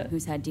anyone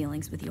who's had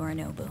dealings with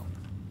Yorinobu.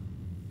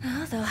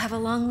 Oh, they'll have a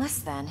long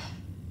list then.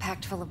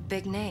 Packed full of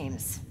big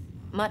names.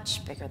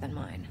 Much bigger than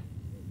mine.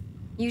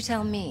 You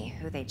tell me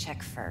who they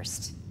check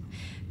first.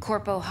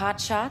 Corpo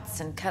hotshots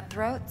and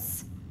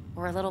cutthroats?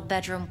 Or a little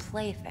bedroom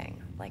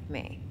plaything like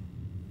me?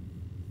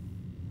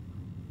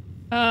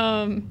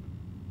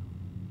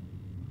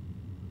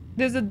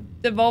 There's a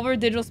Devolver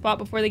Digital spot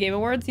before the Game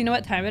Awards. You know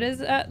what time it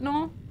is at,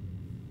 Noel?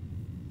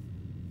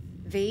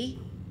 V?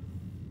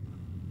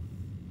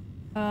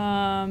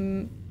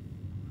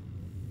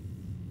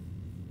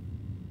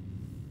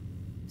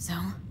 So,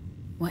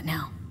 what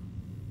now?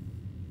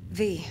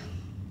 V.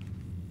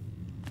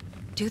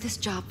 Do this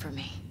job for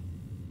me.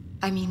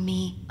 I mean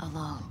me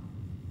alone.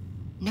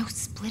 No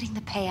splitting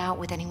the payout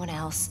with anyone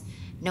else.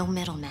 No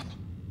middlemen.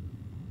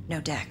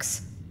 No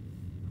decks.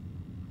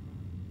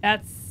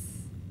 That's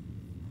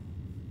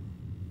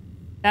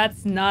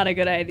not a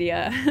good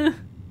idea.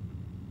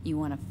 You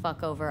want to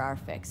fuck over our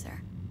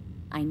fixer.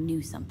 I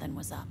knew something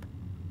was up.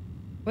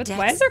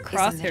 Why is their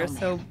crosshair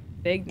so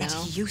big now?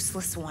 It's a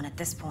useless one at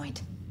this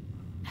point.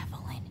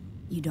 Evelyn,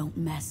 you don't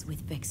mess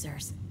with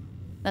fixers.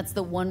 That's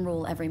the one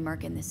rule every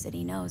merc in this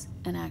city knows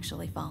and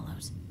actually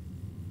follows.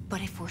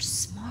 But if we're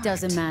smart...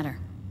 Doesn't matter.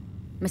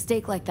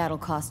 Mistake like that'll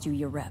cost you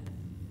your rep.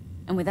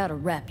 And without a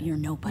rep, you're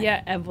nobody.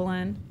 Yeah,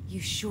 Evelyn. You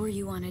sure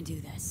you want to do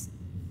this?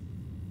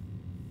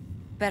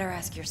 Better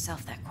ask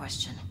yourself that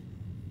question.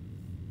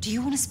 Do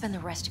you want to spend the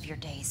rest of your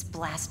days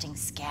blasting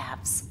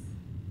scabs?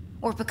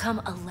 Or become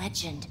a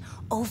legend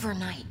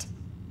overnight?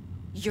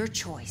 Your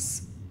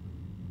choice.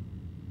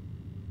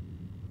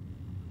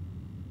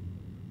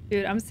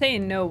 Dude, I'm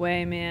saying no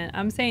way, man.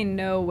 I'm saying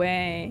no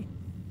way.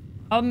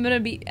 I'm gonna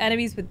be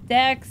enemies with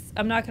Dex.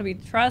 I'm not gonna be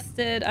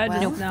trusted. I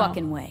just no know.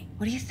 fucking way.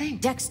 What do you think?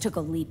 Dex took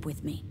a leap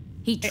with me.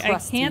 He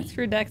trusts me. I can't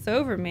screw Dex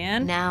over,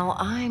 man. Now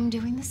I'm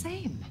doing the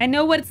same. I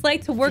know what it's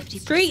like to work 50%.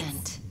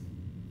 streets.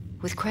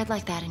 With cred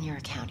like that in your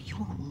account, you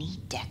won't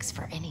need Dex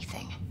for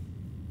anything.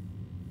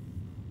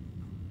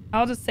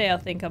 I'll just say I'll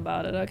think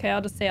about it, okay?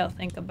 I'll just say I'll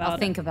think about it. I'll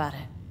think about it.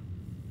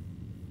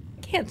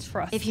 I can't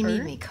trust If you her.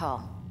 need me,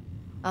 call.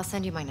 I'll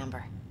send you my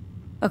number.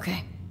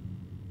 Okay.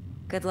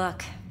 Good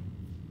luck.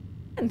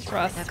 I can't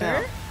trust Now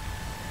her. go.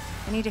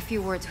 I need a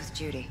few words with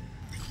Judy.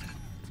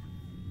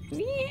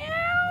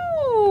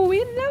 Meow!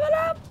 We leveled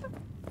up!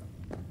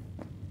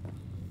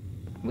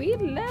 We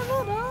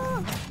leveled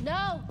up!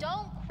 No,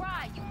 don't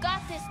cry. You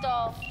got this,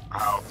 doll.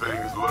 How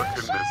things looking,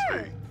 Miss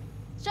V?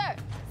 Sure.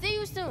 See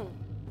you soon.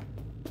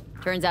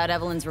 Turns out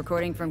Evelyn's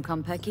recording from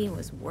Konpeki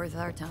was worth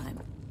our time.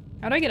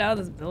 How do I get out of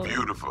this building?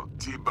 Beautiful.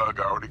 T-Bug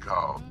already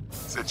called.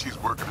 Said she's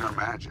working her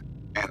magic.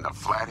 And the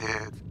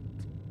flathead?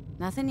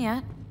 Nothing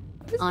yet.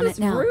 What is On this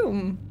it now.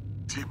 room?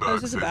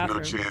 T-Bug just a says no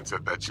bathroom. chance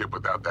at that chip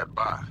without that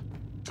bot.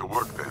 To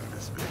work then,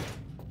 Miss V.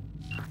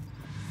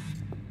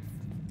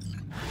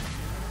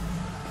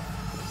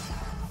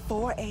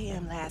 4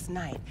 a.m. last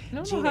night. I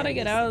don't know how to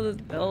get out of this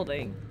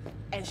building.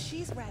 And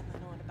she's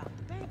rattling on about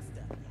the bank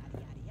stuff, yada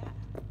yada yada.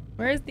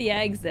 Where's the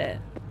exit?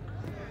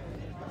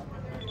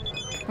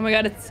 Oh my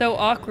god, it's so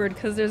awkward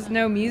because there's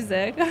no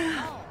music.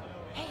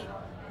 Hey,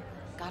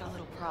 got a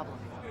little problem.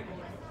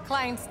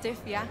 Client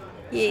stiff, yeah?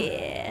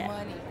 Yeah.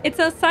 Money. It's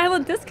a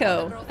silent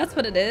disco. That's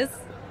what it is.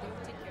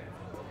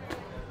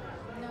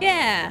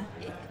 Yeah.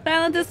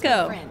 Silent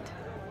disco. Friend.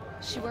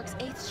 She works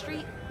 8th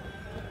Street.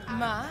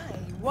 My,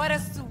 what a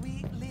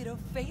sweet little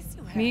face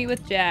you have. Meet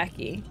with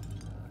Jackie.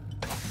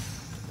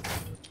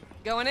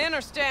 Going in or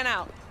staying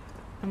out?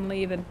 I'm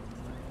leaving.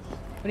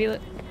 What do you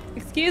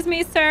Excuse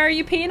me, sir.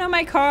 You peeing on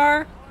my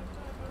car?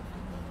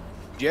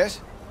 Yes?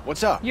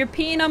 What's up? You're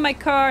peeing on my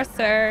car,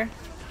 sir.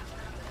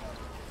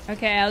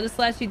 Okay, I'll just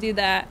let you do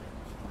that.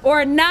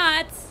 Or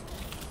not.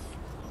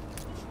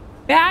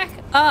 Back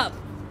up.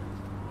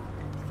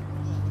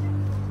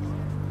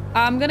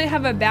 I'm gonna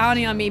have a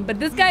bounty on me, but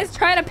this guy's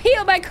trying to pee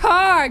on my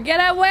car. Get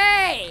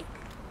away.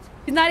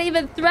 He's not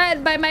even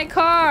threatened by my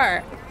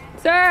car.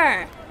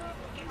 Sir.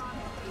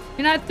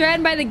 You're not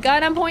threatened by the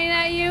gun I'm pointing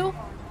at you?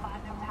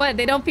 What,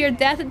 they don't fear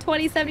death in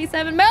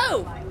 2077?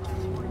 Move!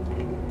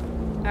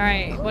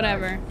 Alright,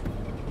 whatever.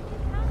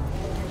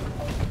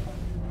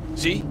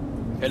 See?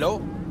 Hello?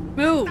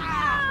 Move.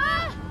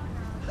 Are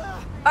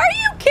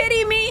you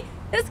kidding me?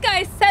 This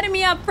guy's setting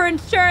me up for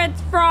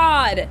insurance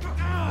fraud.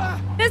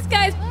 This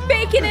guy's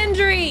faking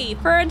injury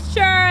for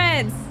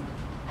insurance.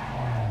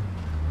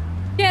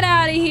 Get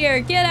out of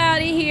here. Get out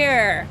of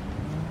here.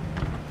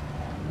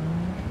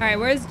 Alright,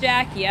 where's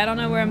Jackie? I don't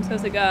know where I'm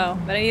supposed to go,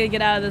 but I need to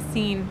get out of the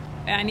scene.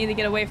 I need to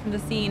get away from the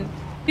scene.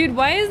 Dude,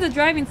 why is the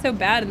driving so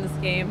bad in this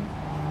game?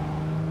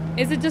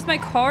 Is it just my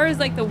car is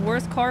like the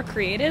worst car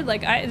created?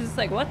 Like, it's just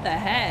like, what the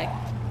heck?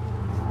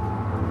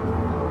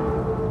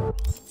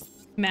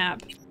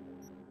 Map.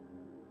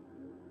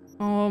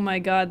 Oh my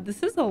god,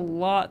 this is a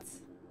lot.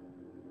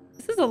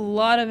 This is a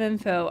lot of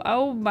info.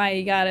 Oh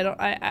my god, I don't...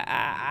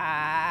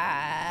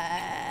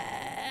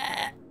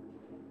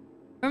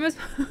 Where am I...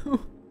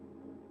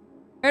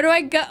 Where do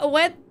I go?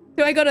 What?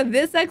 Do I go to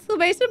this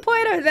exclamation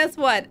point or this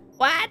one?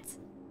 What?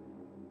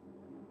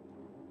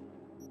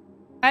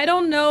 I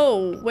don't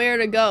know where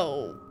to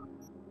go.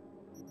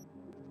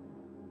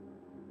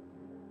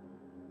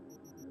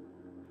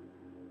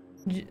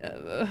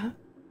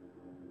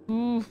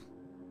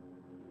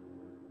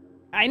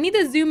 I need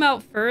to zoom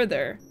out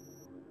further.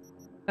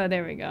 Oh,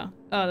 there we go.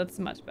 Oh, that's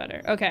much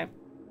better. Okay.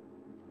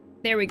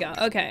 There we go.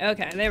 Okay,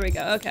 okay, there we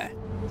go. Okay.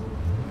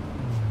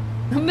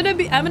 I'm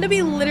gonna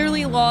be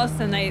literally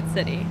lost in Night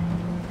City.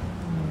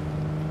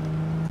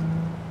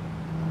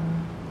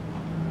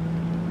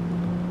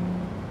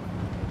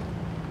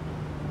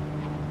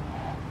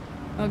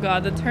 Oh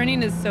god, the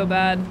turning is so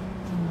bad.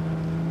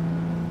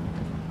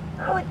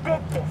 Who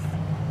did this?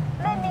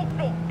 Let me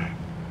think.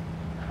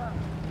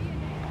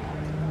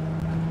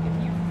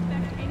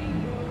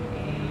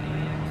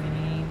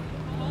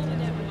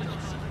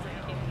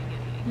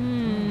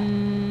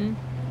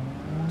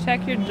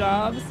 Check your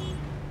jobs.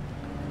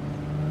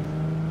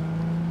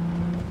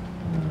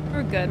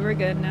 We're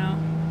good now.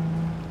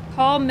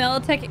 Call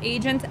Militech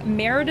Agent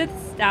Meredith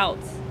Stout.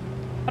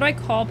 How do I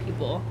call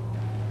people?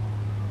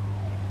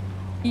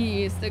 You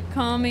used to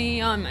call me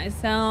on my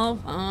cell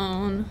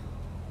phone.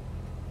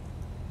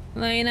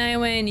 Late night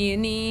when you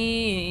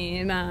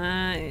need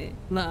my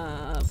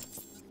love.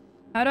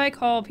 How do I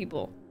call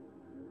people?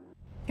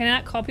 Can I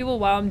not call people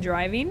while I'm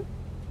driving?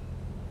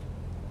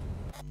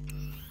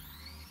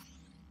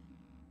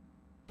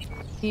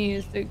 You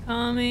used to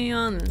call me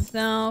on the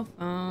cell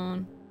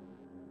phone.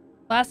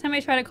 Last time I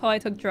tried to call, I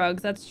took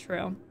drugs. That's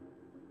true.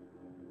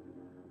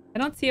 I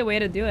don't see a way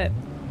to do it.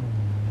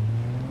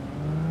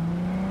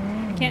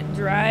 I can't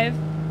drive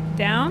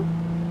down?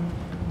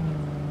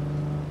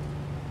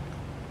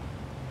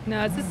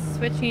 No, it's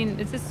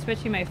just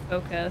switching my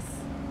focus.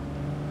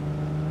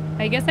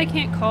 I guess I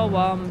can't call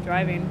while I'm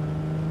driving.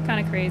 Kind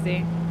of crazy.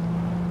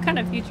 What kind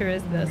of future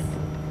is this?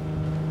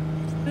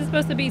 This is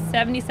supposed to be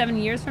 77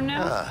 years from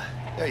now? Ah,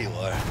 there you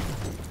are.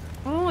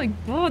 Oh my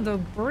god, the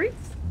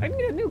brakes. I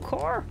need a new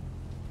car.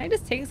 Can I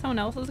just take someone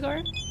else's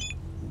car?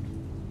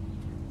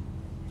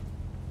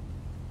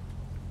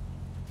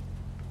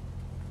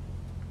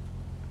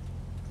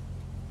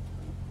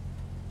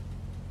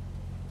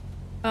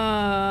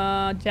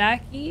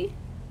 Jackie?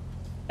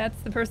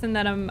 That's the person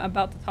that I'm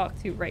about to talk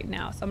to right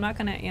now, so I'm not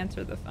gonna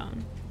answer the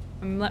phone.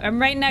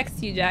 I'm right next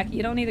to you, Jackie.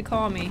 You don't need to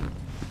call me.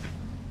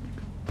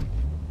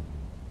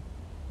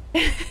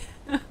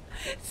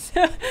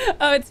 So,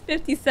 oh, it's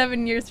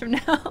 57 years from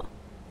now.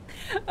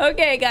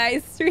 Okay,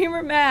 guys,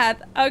 streamer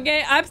math.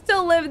 Okay, I'm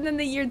still living in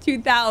the year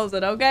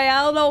 2000, okay?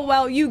 I don't know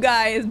about you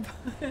guys,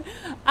 but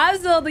I'm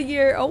still the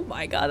year... Oh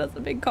my god, that's a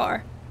big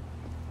car.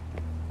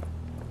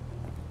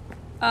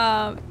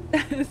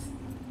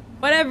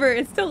 Whatever,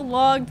 it's still a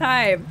long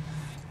time.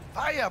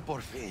 Vaya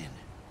por fin.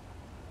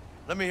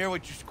 Let me hear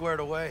what you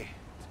squared away.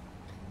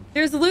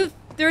 There's loot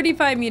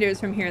 35 meters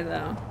from here,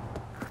 though.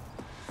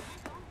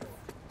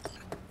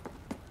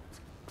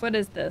 What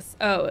is this?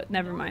 Oh,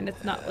 never mind.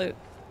 It's not loot.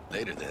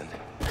 Later, then.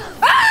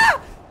 Ah!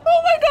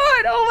 Oh my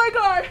god! Oh my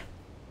god!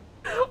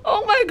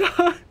 Oh my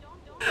god!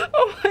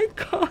 Oh my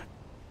god!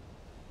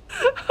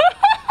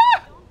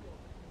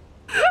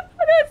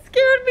 That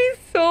scared me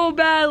so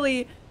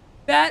badly.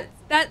 That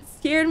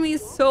scared me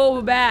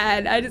so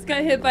bad. I just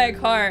got hit by a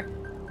car.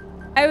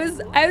 I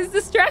was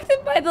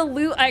distracted by the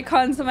loot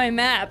icons on my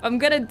map. I'm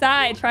gonna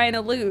die trying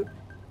to loot.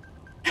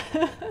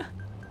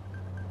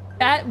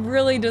 That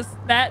really just,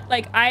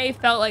 like, I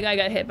felt like I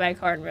got hit by a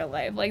car in real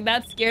life. Like,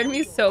 that scared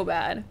me so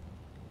bad.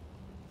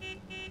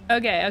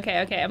 Okay,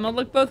 okay, okay. I'm gonna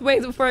look both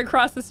ways before I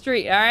cross the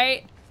street,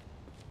 alright?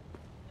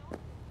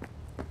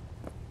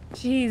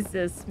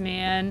 Jesus,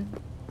 man.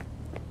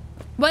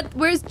 What?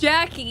 Where's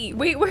Jackie?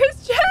 Wait,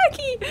 where's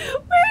Jackie?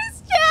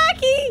 Where's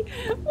Jackie?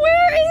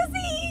 Where is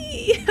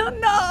he? Oh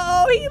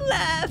no, he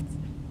left.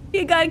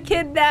 He got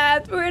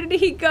kidnapped. Where did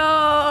he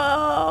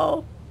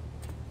go?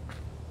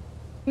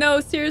 No,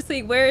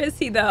 seriously, where is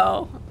he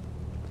though?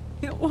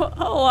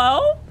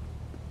 Hello?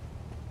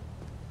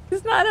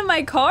 He's not in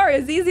my car.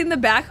 Is he in the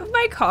back of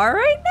my car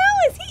right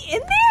now? Is he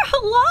in there?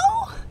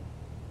 Hello?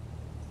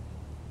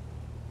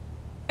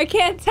 I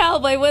can't tell.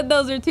 My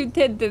windows are too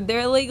tinted.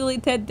 They're illegally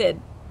tinted.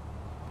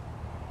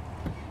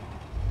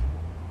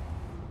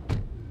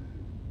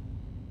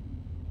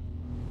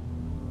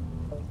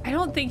 I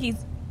don't think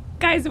he's...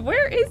 Guys,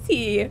 where is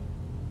he?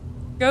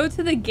 Go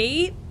to the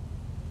gate?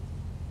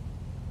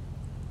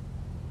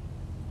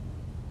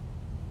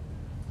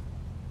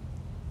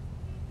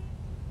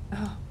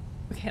 Oh,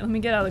 okay, let me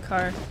get out of the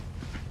car.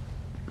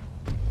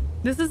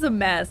 This is a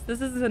mess.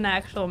 This is an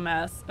actual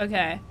mess.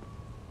 Okay.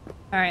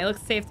 Alright,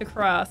 looks safe to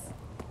cross.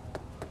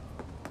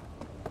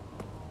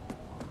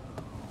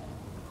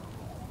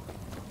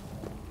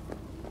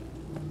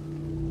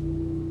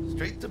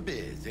 Straight to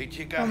biz, eh,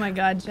 chica? Oh my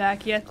god,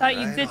 Jackie, I thought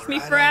you ditched me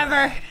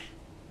forever.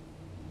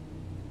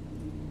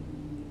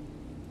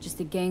 Just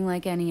a gang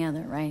like any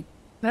other, right?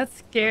 That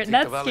scared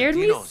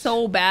me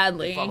so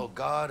badly. Follow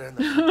God and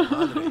the Santa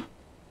Madre.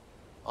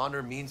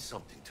 Honor means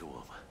something to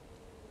them.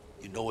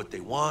 You know what they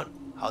want,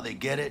 how they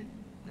get it,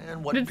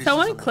 and what Did pisses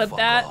someone them the clip fuck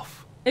that?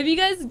 off. If you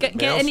guys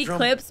get any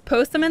clips,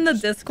 post them in the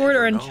Discord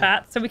or in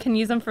chat so we can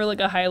use them for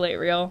like a highlight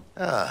reel.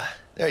 Ah,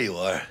 there you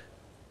are.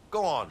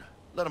 Go on,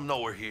 let them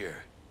know we're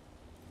here.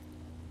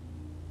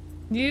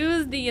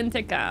 Use the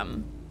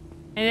intercom.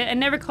 I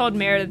never called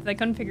Meredith. I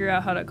couldn't figure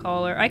out how to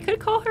call her. I could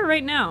call her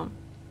right now.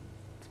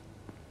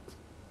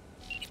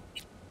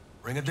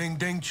 Ring a ding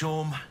ding,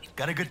 chum.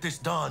 Gotta get this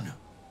done.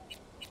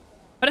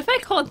 What if I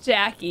called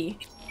Jackie?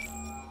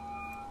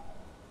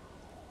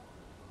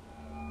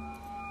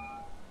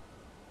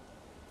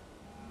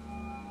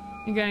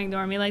 You gonna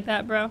ignore me like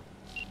that, bro?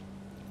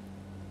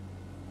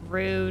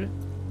 Rude.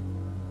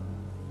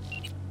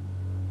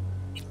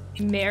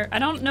 I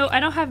don't know. I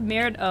don't have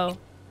Meredith. Oh.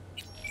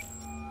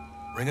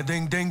 Ring a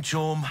ding ding,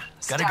 chum.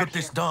 Gotta get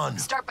this done.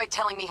 Start by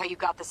telling me how you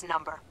got this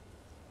number.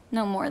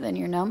 No more than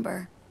your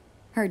number.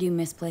 Heard you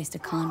misplaced a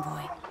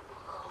convoy.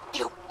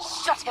 You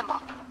shut him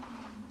up.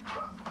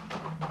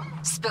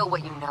 Spill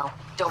what you know.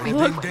 Don't make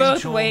Look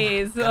both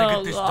ways.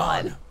 Oh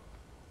God.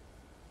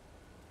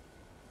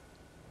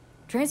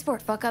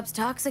 Transport fuck-up's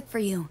toxic for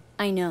you.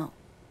 I know.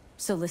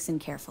 So listen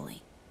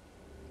carefully.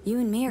 You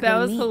and me are that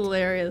gonna was meet.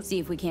 Hilarious. See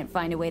if we can't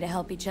find a way to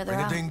help each other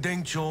out. Ring a ding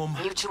ding, chum.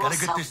 Mutual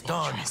Gotta get this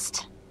done.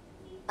 self-interest.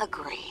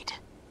 Agreed.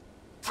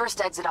 First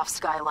exit off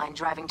Skyline,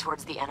 driving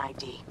towards the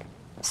NID.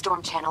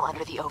 Storm channel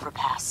under the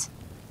overpass.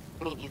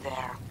 Meet you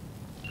there.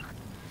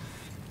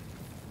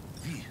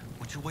 V,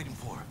 what you waiting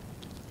for?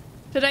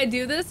 Should I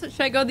do this?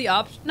 Should I go the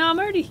option? No, I'm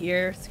already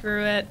here.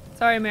 Screw it.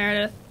 Sorry,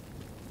 Meredith.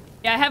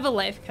 Yeah, I have a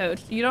life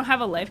coach. You don't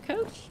have a life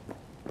coach?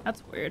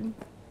 That's weird.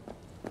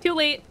 Too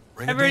late.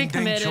 I've already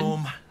committed.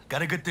 Chum.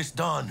 Gotta get this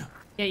done.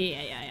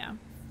 Yeah.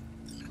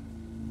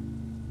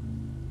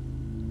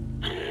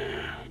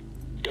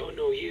 Don't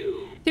know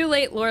you. Too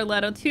late, Lord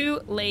Leto.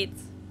 Too late.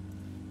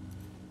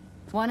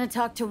 Want to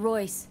talk to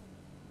Royce?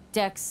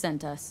 Dex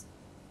sent us.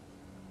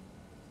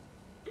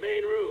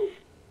 Main room.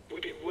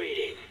 We've been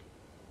waiting.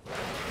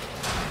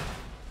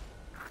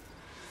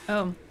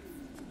 Oh.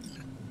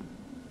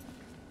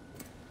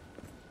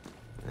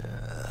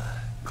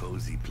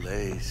 Cozy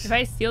place. If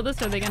I steal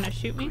this, are they gonna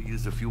shoot me? Could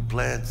use a few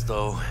plants,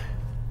 though.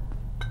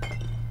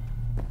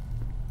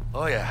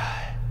 Oh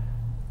yeah.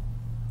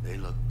 They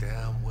look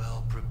damn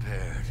well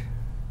prepared.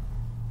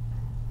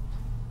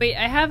 Wait,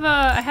 I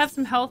have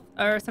some health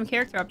or some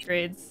character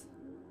upgrades.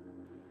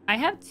 I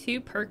have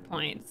 2 perk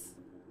points.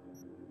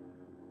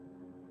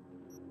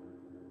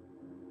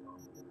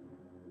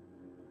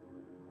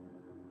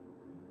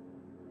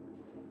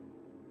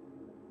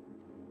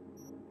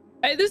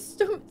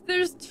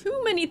 There's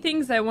too many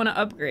things I want to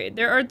upgrade.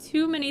 There are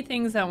too many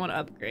things I want to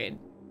upgrade.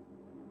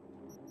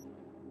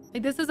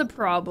 Like, this is a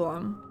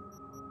problem.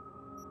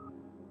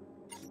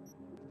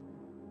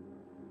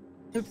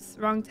 Oops,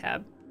 wrong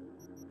tab.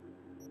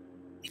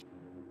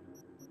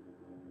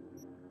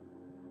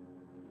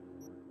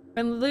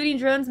 When looting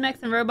drones,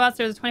 mechs, and robots,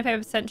 there's a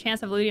 25%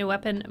 chance of looting a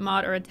weapon,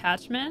 mod, or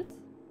attachment.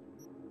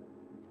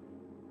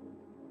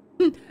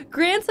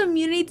 Grants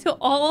immunity to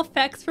all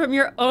effects from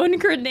your own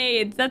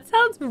grenades. That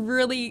sounds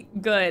really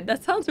good.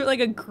 That sounds like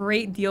a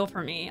great deal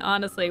for me,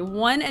 honestly.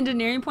 1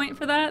 engineering point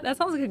for that? That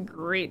sounds like a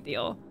great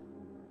deal.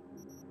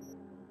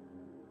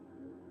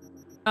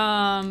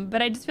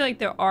 But I just feel like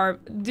there are...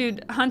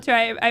 Dude, Hunter,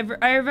 I've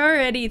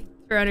already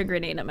thrown a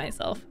grenade at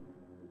myself.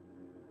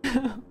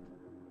 Can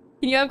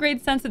you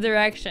upgrade sense of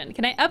direction?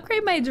 Can I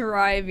upgrade my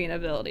driving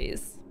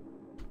abilities?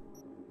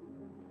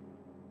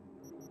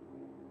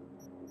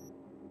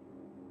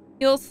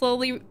 Health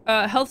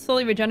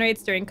slowly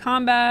regenerates during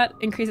combat,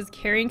 increases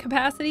carrying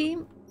capacity.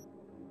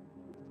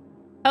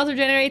 Health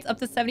regenerates up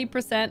to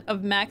 70%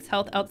 of max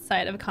health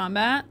outside of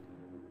combat.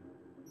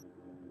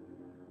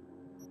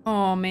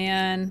 Oh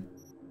man.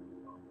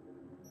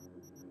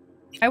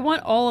 I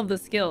want all of the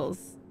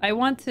skills. I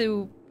want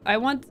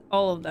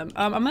all of them.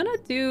 I'm gonna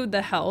do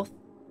the health.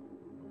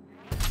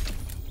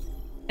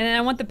 And then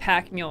I want the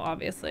pack mule,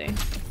 obviously.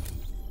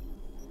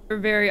 For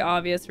very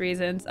obvious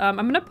reasons. I'm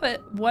gonna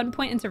put 1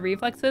 point into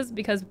reflexes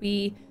because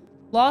we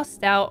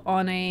lost out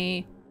on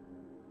a...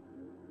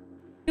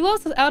 We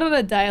lost out on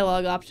a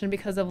dialogue option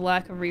because of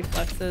lack of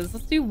reflexes.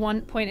 Let's do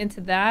 1 point into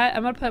that.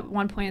 I'm gonna put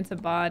 1 point into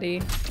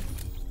body.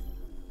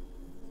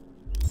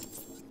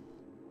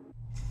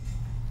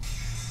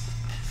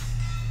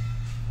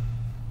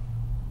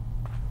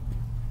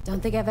 Don't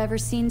think I've ever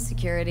seen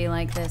security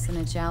like this in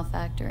a chow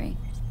factory.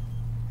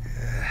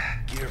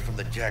 Gear from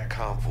the Jack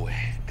convoy.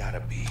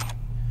 Gotta be.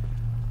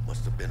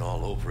 Must have been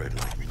all over it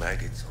like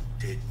maggots on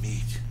dead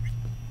meat.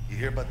 You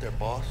hear about their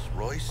boss,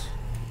 Royce?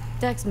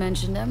 Dex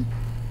mentioned him.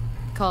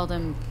 Called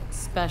him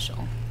special.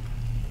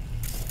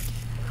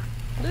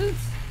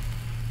 Boots.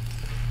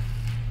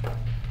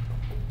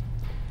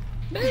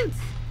 Boots.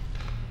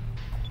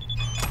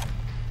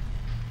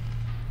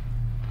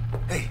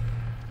 Hey,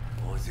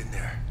 what was in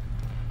there?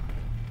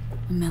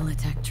 A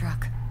Militech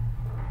truck.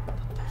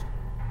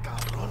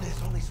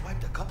 Cabrones only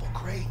swiped a couple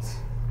crates.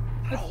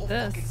 Not a whole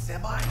fucking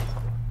semi.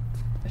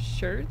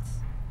 Shirts?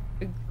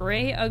 The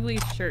gray, ugly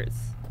shirts.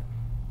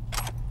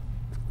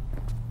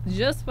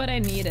 Just what I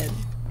needed.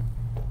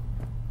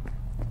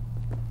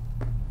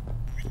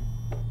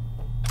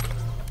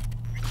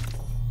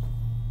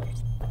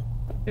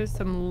 There's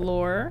some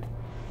lore.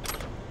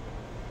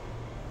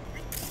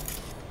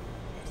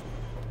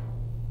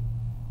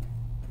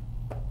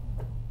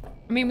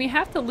 I mean, we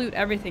have to loot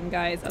everything,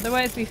 guys.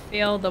 Otherwise, we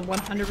fail the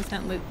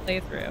 100% loot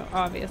playthrough,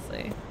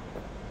 obviously.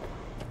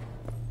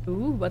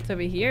 Ooh, what's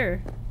over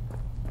here?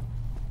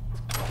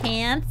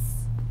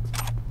 Pants.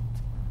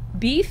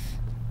 Beef.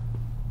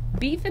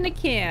 Beef in a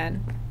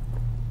can.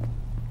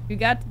 You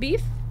got the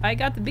beef? I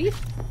got the beef.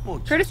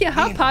 Courtesy of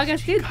Hot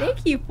Podcast, dude.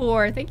 Thank you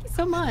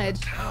so much.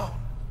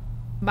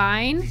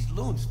 Mine. These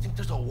loons think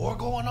there's a war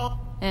going on?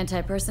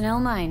 Anti-personnel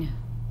mine.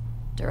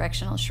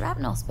 Directional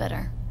shrapnel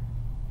spitter.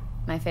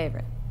 My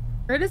favorite.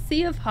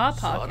 Courtesy of Hot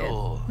Pocket.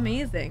 Subtle.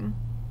 Amazing.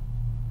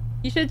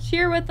 You should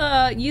cheer with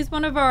use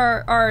one of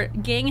our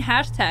gang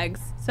hashtags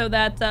so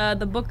that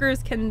the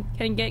bookers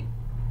can get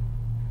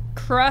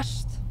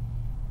crushed.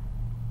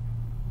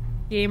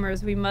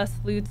 Gamers, we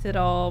must loot it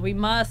all. We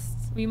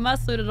must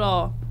loot it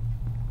all.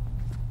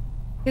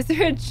 Is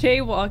there a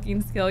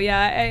jaywalking skill?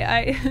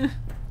 Yeah,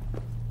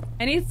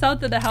 I need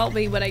something to help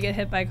me when I get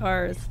hit by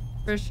cars,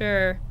 for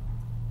sure.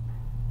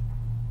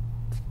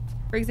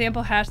 For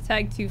example,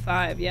 hashtag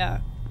 25. Yeah,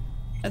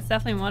 that's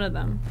definitely one of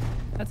them.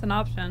 That's an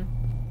option.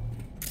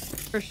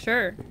 For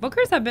sure.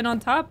 Bookers have been on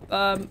top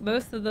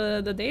most of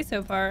the day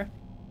so far.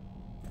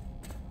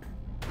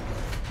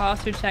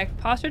 Posture check.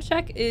 Posture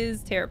check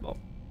is terrible.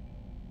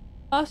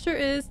 Posture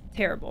is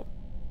terrible.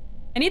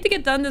 I need to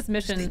get done this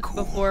mission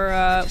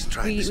before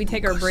we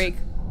take our break.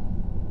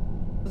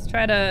 Let's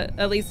try to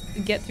at least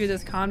get through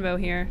this convo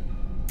here.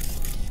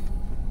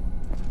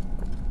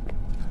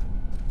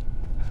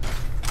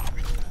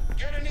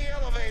 Get in the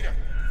elevator,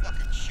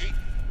 fucking sheep.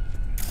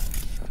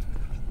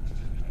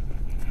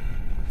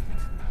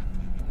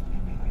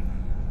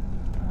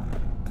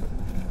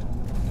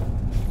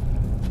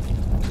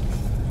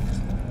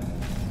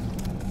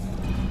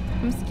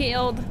 I'm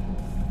scared.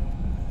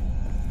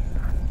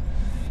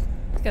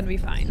 It's gonna be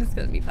fine. It's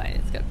gonna be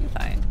fine. It's gonna be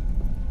fine.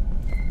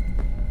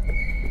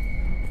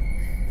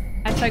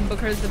 Hashtag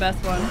Booker is the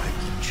best one.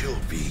 Chill,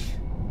 B.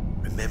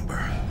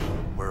 Remember,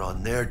 we're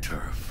on their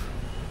turf.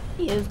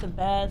 He is the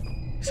best. So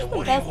He's the what do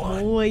you best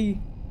want? boy.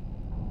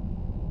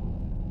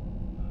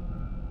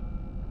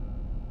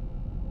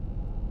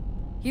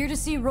 Here to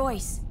see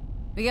Royce.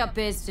 We got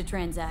biz to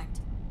transact.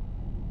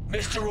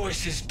 Mr.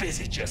 Royce is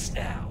busy just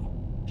now.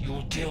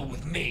 You'll deal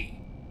with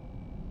me.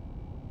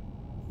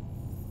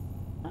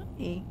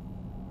 Hi.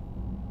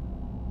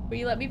 Will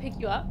you let me pick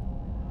you up?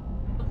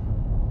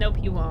 Nope,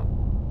 you won't.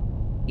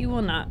 You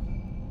will not.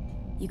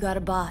 You got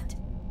a bot.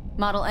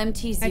 Model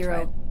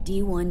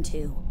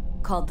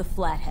MT0D12, called the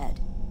Flathead.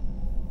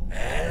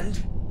 And?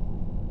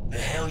 The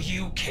hell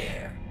you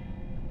care?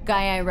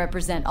 Guy I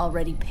represent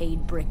already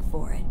paid Brick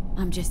for it.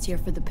 I'm just here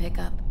for the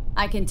pickup.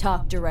 I can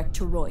talk direct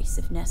to Royce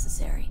if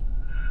necessary.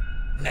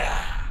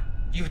 Nah,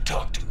 you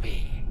talk to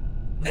me.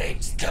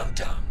 Name's Dum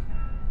Dum.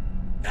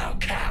 Now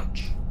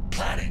couch,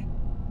 planet.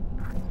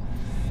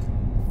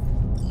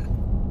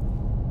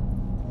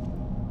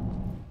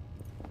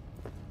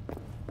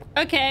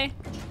 Okay.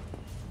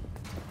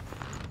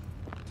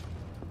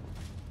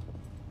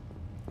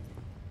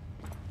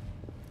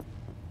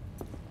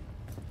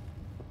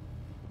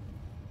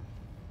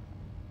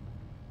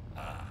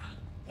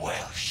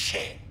 Well,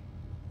 shit.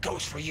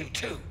 Goes for you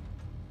too.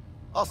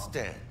 I'll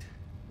stand.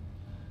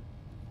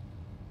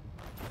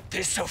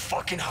 This so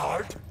fucking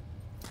hard?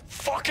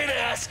 Fucking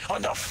ass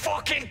on the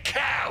fucking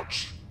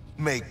couch!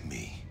 Make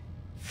me.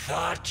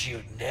 Thought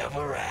you'd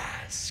never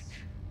ask.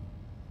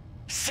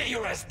 Sit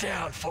your ass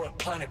down for a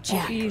planet.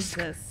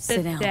 Jesus,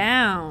 sit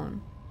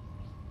down.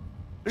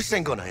 This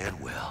ain't gonna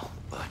end well,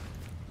 but...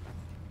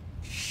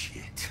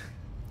 shit.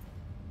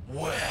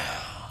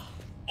 Well,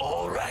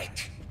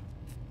 alright.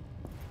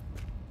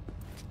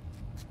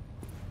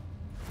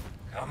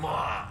 Come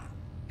on.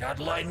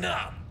 Gotta lighten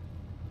up.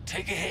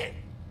 Take a hit.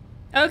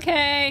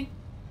 Okay.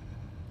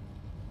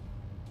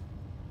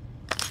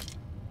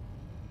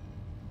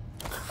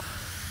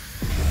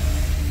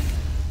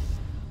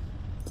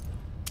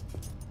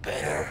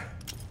 Better.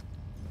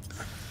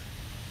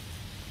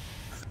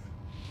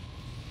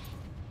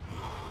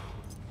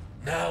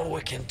 Now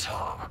we can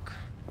talk.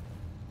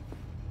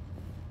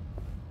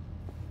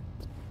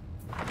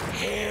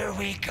 Here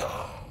we go.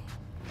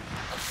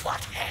 A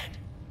Flathead.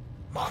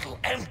 Model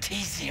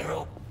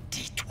MT0D12.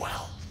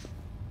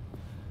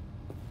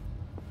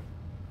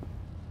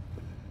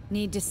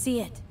 Need to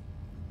see it.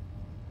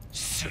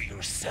 Suit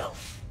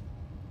yourself.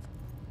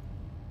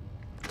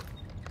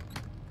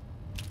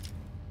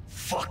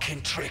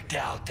 Fucking tricked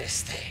out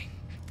this thing.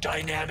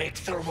 Dynamic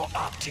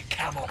thermo-optic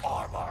camo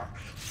armor.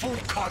 Full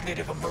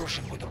cognitive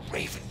immersion with a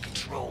Raven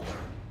controller.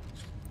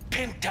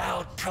 Pimped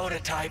out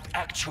prototype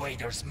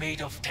actuators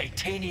made of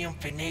titanium,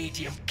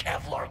 vanadium,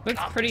 Kevlar Looks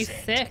composite. pretty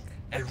sick.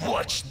 And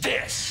watch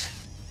this!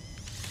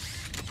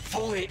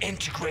 Fully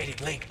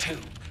integrated Link 2.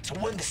 So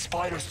when the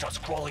spider starts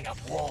crawling up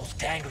walls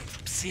dangling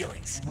from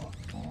ceilings.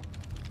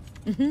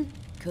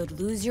 Could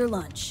lose your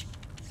lunch.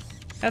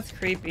 That's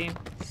creepy.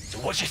 So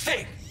what you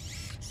think?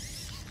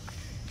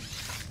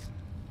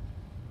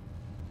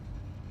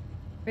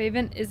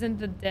 Raven isn't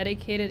the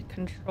dedicated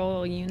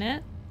control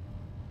unit.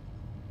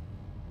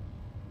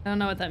 I don't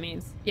know what that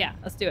means. Yeah,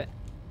 let's do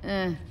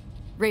it.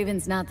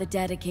 Raven's not the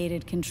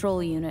dedicated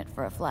control unit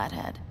for a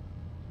flathead.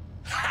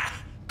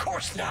 Ha! Of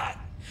course not.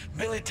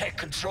 Militech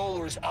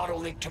controllers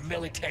auto-link to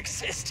Militech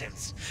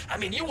systems. I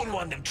mean, you wouldn't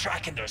want them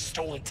tracking their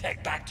stolen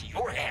tech back to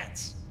your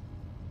hands.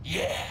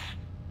 Yeah,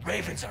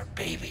 Raven's our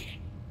baby.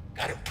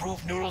 Got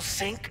improved neural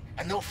sync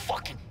and no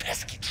fucking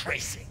pesky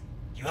tracing.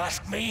 You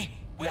ask me,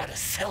 we ought to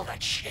sell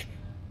that shit.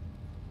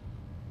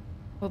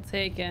 We'll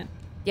take it.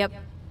 Yep,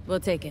 we'll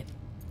take it.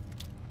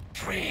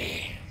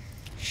 Free.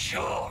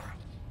 Sure.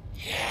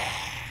 Yeah.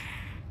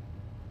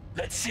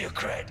 Let's see your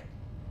cred.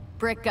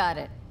 Brick got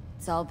it.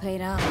 It's all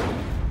paid out.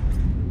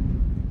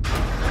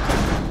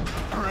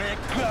 Brick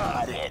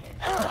got it.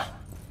 Huh.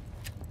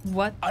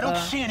 What I don't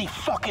see any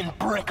fucking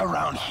brick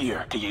around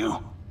here, do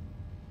you?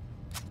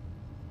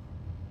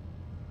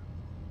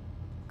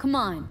 Come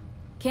on.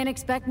 Can't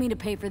expect me to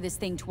pay for this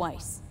thing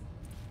twice.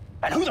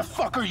 And who the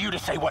fuck are you to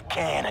say what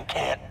can and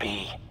can't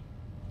be?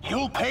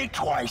 You'll pay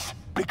twice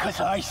because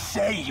I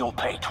say you'll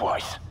pay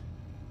twice.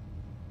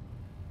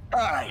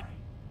 Alright.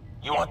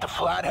 You want the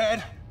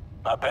flathead?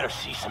 I better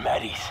see some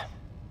eddies.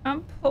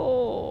 I'm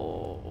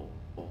poor.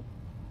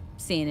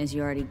 Seeing as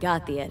you already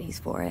got the eddies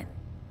for it,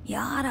 you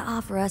ought to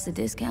offer us a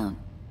discount.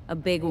 A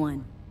big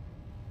one.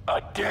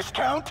 A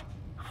discount?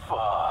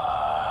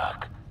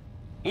 Fuck.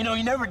 You know,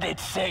 you never did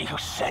say who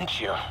sent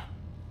you.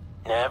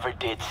 Never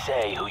did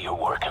say who you're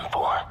working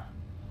for.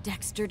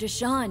 Dexter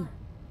Deshawn.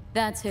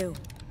 That's who.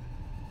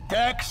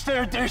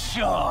 Dexter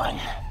Deshawn.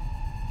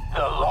 The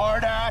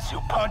lard ass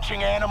who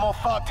punching animal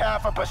fucked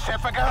half of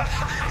Pacifica?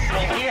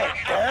 He ain't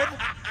dead?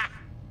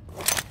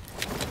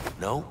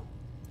 No,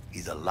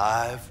 he's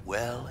alive,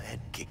 well,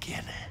 and kicking.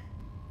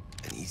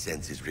 And he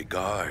sends his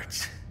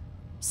regards.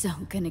 So,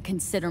 gonna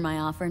consider my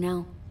offer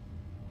now?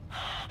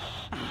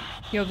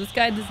 Yo, this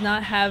guy does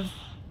not have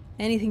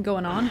anything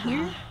going on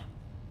here.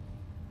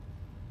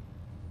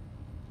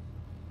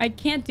 I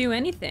can't do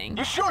anything.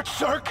 You short,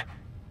 Cirque?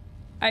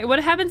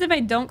 What happens if I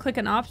don't click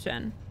an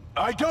option?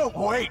 I don't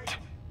wait.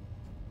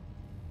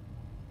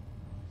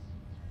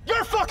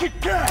 You're fucking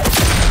dead!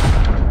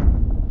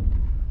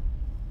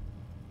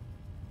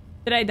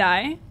 Did I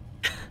die?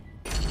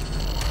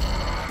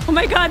 Oh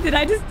my god, did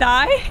I just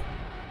die?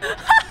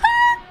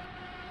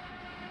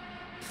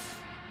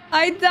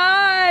 I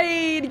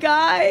died,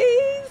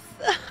 guys!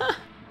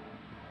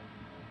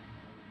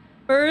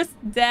 First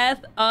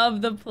death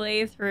of the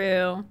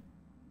playthrough.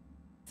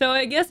 So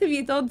I guess if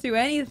you don't do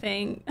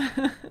anything...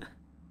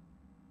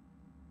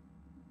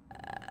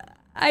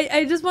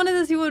 I just wanted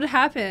to see what would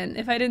happen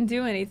if I didn't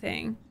do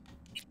anything.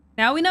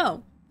 Now we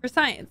know. For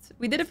science.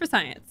 We did it for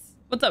science.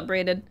 What's up,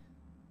 Braided?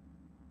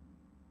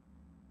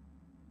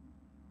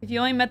 If you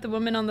only met the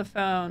woman on the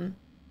phone.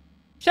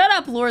 Shut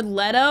up, Lord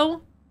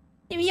Leto.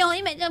 If you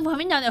only met the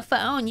woman on the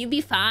phone, you'd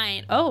be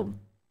fine. Oh.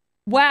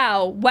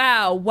 Wow,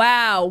 wow,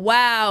 wow,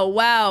 wow,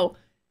 wow.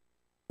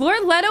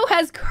 Lord Leto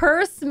has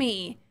cursed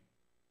me.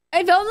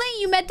 If only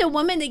you met the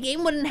woman, the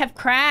game wouldn't have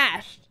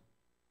crashed.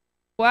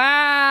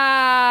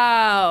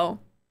 Wow.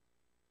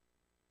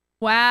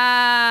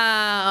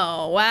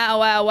 Wow. Wow,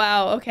 wow,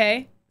 wow.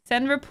 Okay.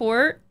 Send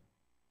report.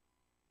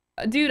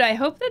 Dude, I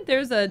hope that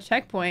there's a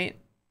checkpoint.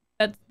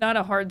 That's not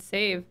a hard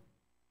save.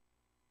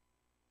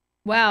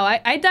 Wow,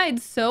 I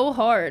died so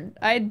hard.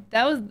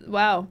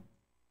 Wow.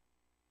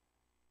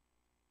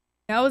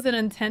 That was an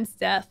intense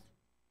death.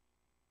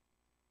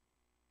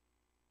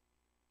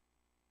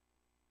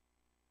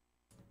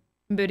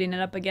 I'm booting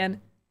it up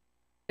again.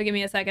 So give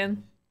me a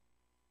second.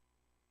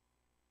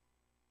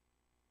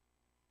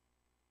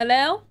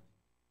 Hello?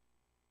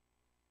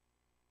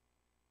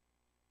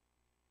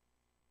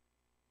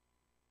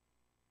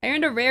 I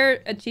earned a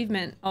rare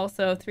achievement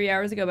also 3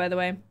 hours ago, by the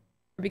way,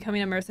 for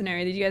becoming a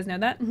mercenary. Did you guys know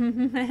that?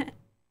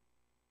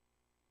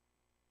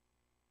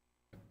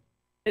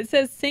 It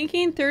says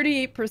sinking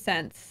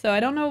 38%, so I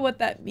don't know what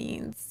that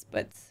means,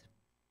 but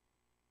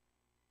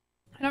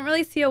I don't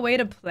really see a way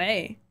to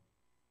play.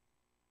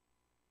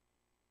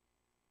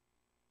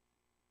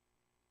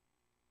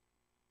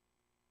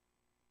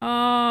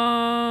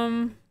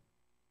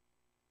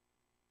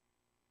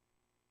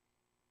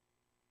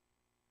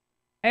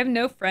 I have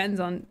no friends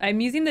on... I'm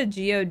using the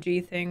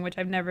GOG thing, which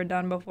I've never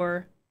done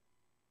before.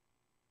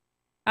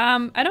 I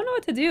don't know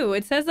what to do.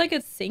 It says like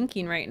it's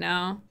sinking right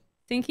now.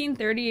 Sinking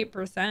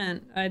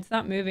 38%. It's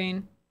not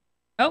moving.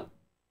 Oh.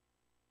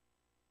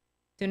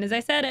 As soon as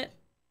I said it.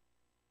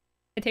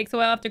 It takes a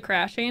while after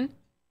crashing.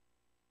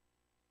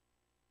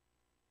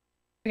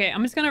 Okay,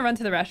 I'm just gonna run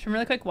to the restroom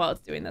really quick while it's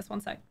doing this.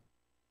 One sec.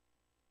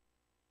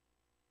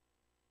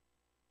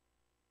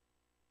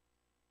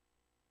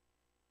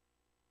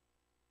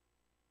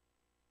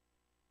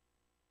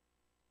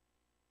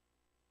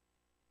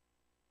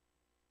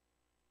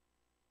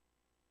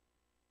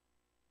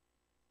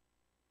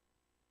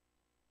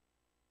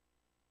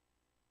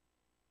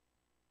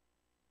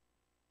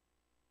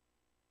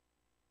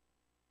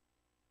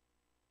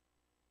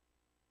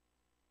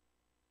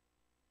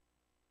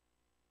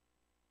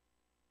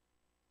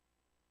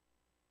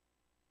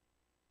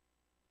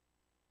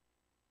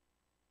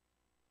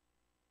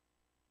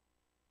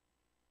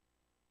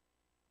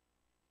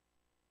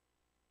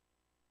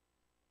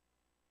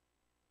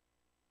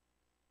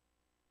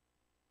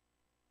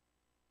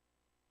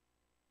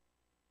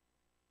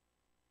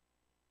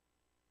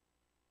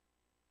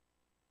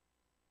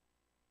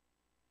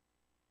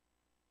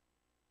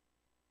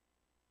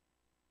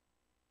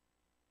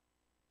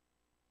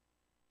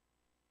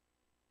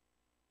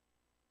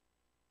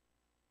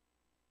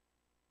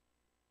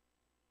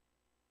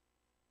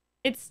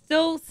 It's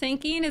still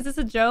sinking? Is this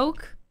a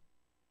joke?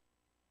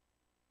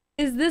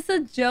 Is this a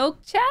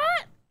joke,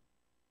 chat?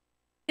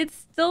 It's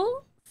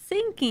still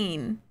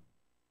sinking.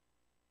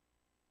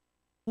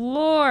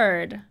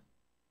 Lord.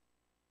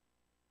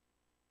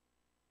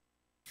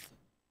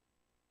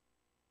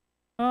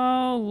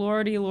 Oh,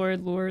 lordy,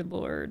 lord, lord,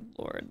 lord,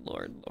 lord,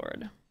 lord,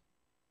 lord.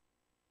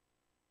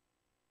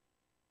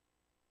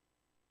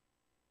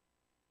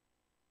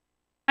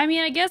 I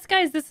mean, I guess,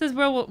 guys, this is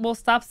where we'll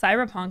stop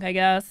Cyberpunk, I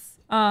guess.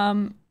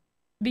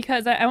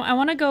 Because I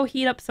want to go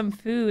heat up some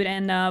food,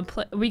 and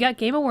we got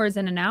Game Awards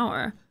in an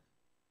hour.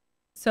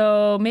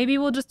 So maybe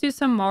we'll just do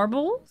some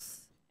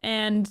marbles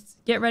and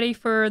get ready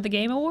for the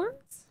Game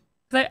Awards.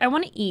 Because I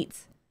want to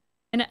eat.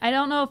 And I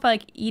don't know if,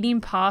 like, eating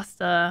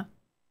pasta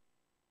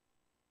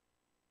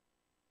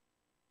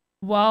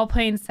while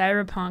playing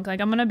Cyberpunk, like,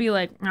 I'm going to be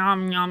like,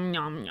 nom, nom,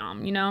 nom,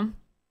 nom, you know?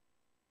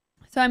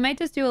 So I might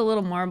just do a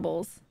little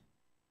marbles.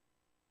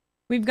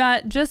 We've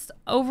got just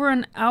over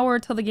an hour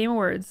till the Game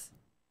Awards.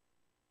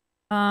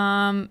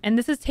 And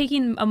this is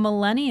taking a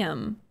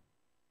millennium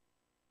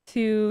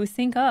to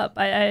sync up.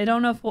 I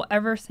don't know if we'll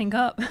ever sync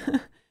up.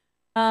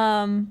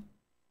 There's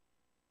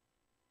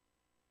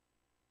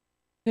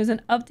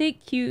an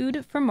update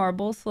queued for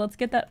marbles, so let's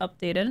get that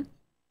updated.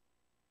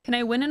 Can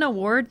I win an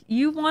award?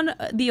 You won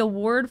the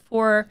award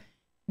for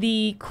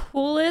the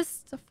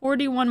coolest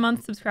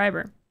 41-month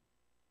subscriber.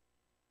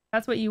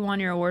 That's what you won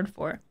your award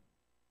for.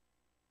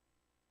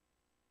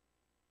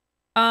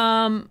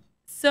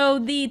 So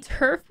the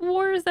turf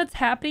wars that's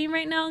happening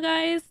right now,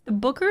 guys, the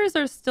bookers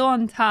are still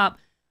on top.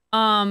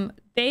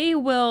 They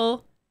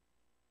will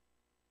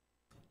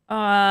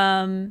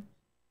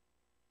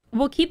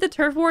we'll keep the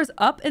turf wars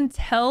up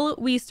until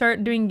we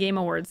start doing Game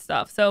Awards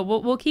stuff. So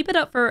we'll keep it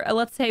up for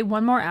let's say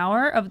 1 more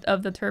hour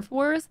of the turf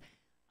wars,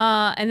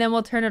 and then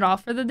we'll turn it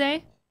off for the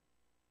day.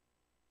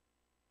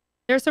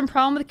 There's some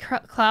problem with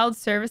cloud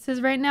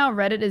services right now.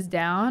 Reddit is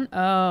down.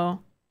 Oh.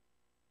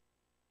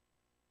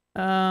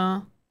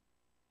 The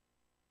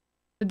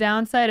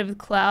downside of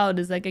cloud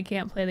is like I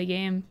can't play the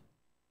game.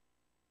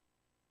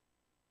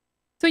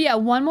 So yeah,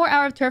 1 more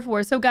hour of turf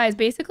wars. So guys,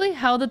 basically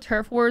how the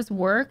turf wars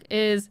work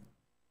is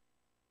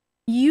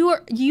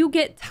you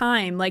get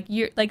time. Like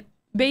you're like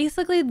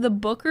basically the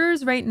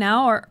bookers right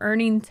now are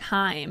earning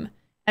time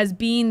as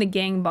being the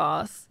gang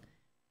boss.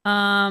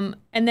 And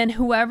then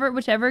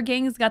whichever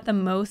gang's got the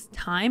most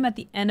time at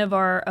the end of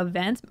our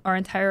event, our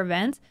entire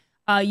event,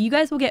 you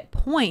guys will get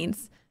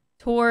points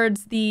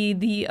towards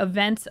the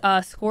event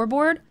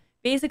scoreboard.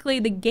 Basically,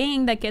 the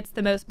gang that gets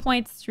the most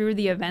points through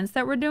the events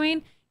that we're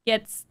doing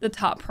gets the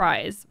top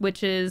prize,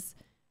 which is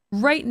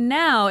right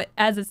now,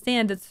 as it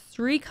stands, it's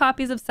 3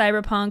 copies of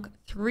Cyberpunk,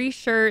 3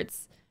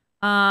 shirts,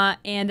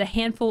 and a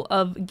handful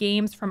of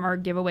games from our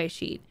giveaway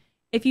sheet.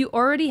 If you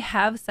already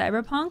have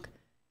Cyberpunk,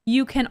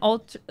 you can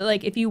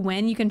if you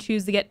win, you can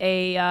choose to get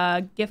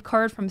a gift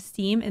card from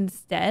Steam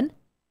instead.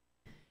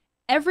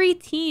 Every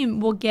team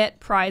will get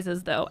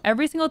prizes though.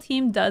 Every single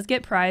team does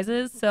get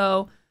prizes.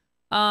 So,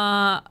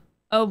 oh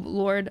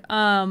Lord.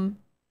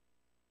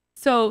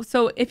 So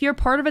if you're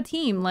part of a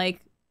team,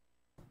 like,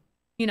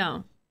 you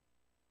know,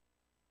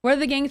 what are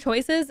the gang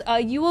choices?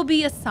 You will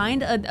be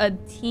assigned a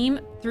team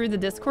through the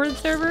Discord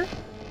server.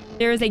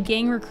 There is a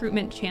gang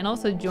recruitment channel,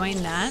 so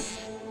join that.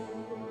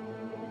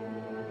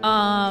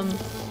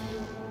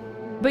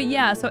 But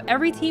yeah, so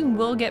every team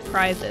will get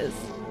prizes.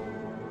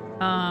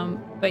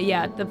 But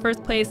yeah, the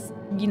first place,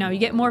 you know, you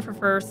get more for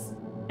first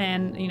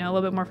and, you know, a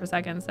little bit more for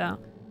second. So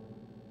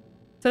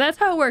that's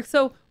how it works.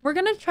 So we're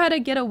going to try to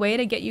get a way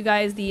to get you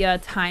guys the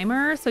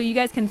timer so you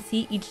guys can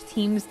see each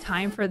team's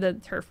time for the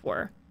turf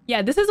war.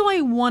 Yeah, this is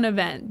only one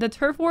event. The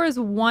turf war is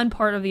one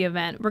part of the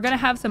event. We're going to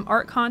have some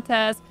art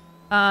contests,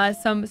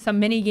 some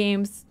mini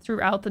games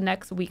throughout the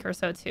next week or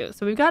so too.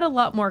 So we've got a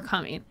lot more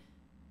coming.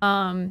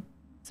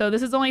 So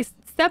this is only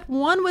step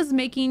 1 was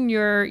making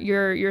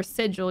your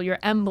sigil, your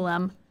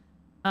emblem,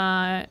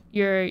 the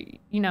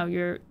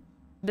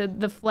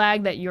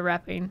flag that you're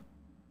repping,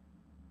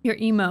 your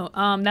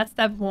emote. That's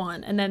step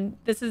 1, and then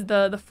this is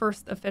the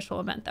first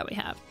official event that we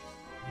have.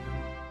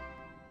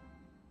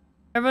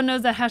 Everyone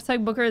knows that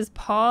hashtag Booker is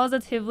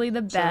positively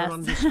the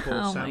best.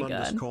 Oh my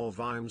god.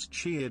 Vimes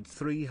cheered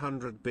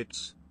 300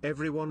 bits.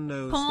 Everyone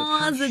knows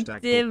positively.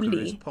 that hashtag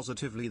Booker is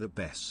positively the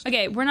best.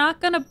 Okay, we're not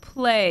gonna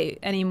play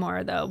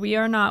anymore though. We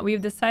are not.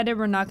 We've decided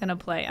we're not gonna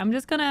play. I'm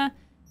gonna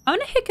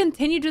hit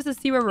continue just to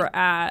see where we're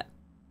at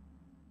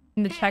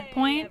in the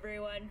checkpoint.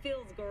 Everyone,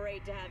 feels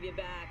great to have you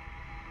back.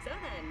 So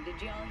then,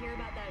 did y'all hear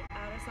about that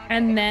out of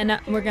And then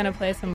we're gonna play some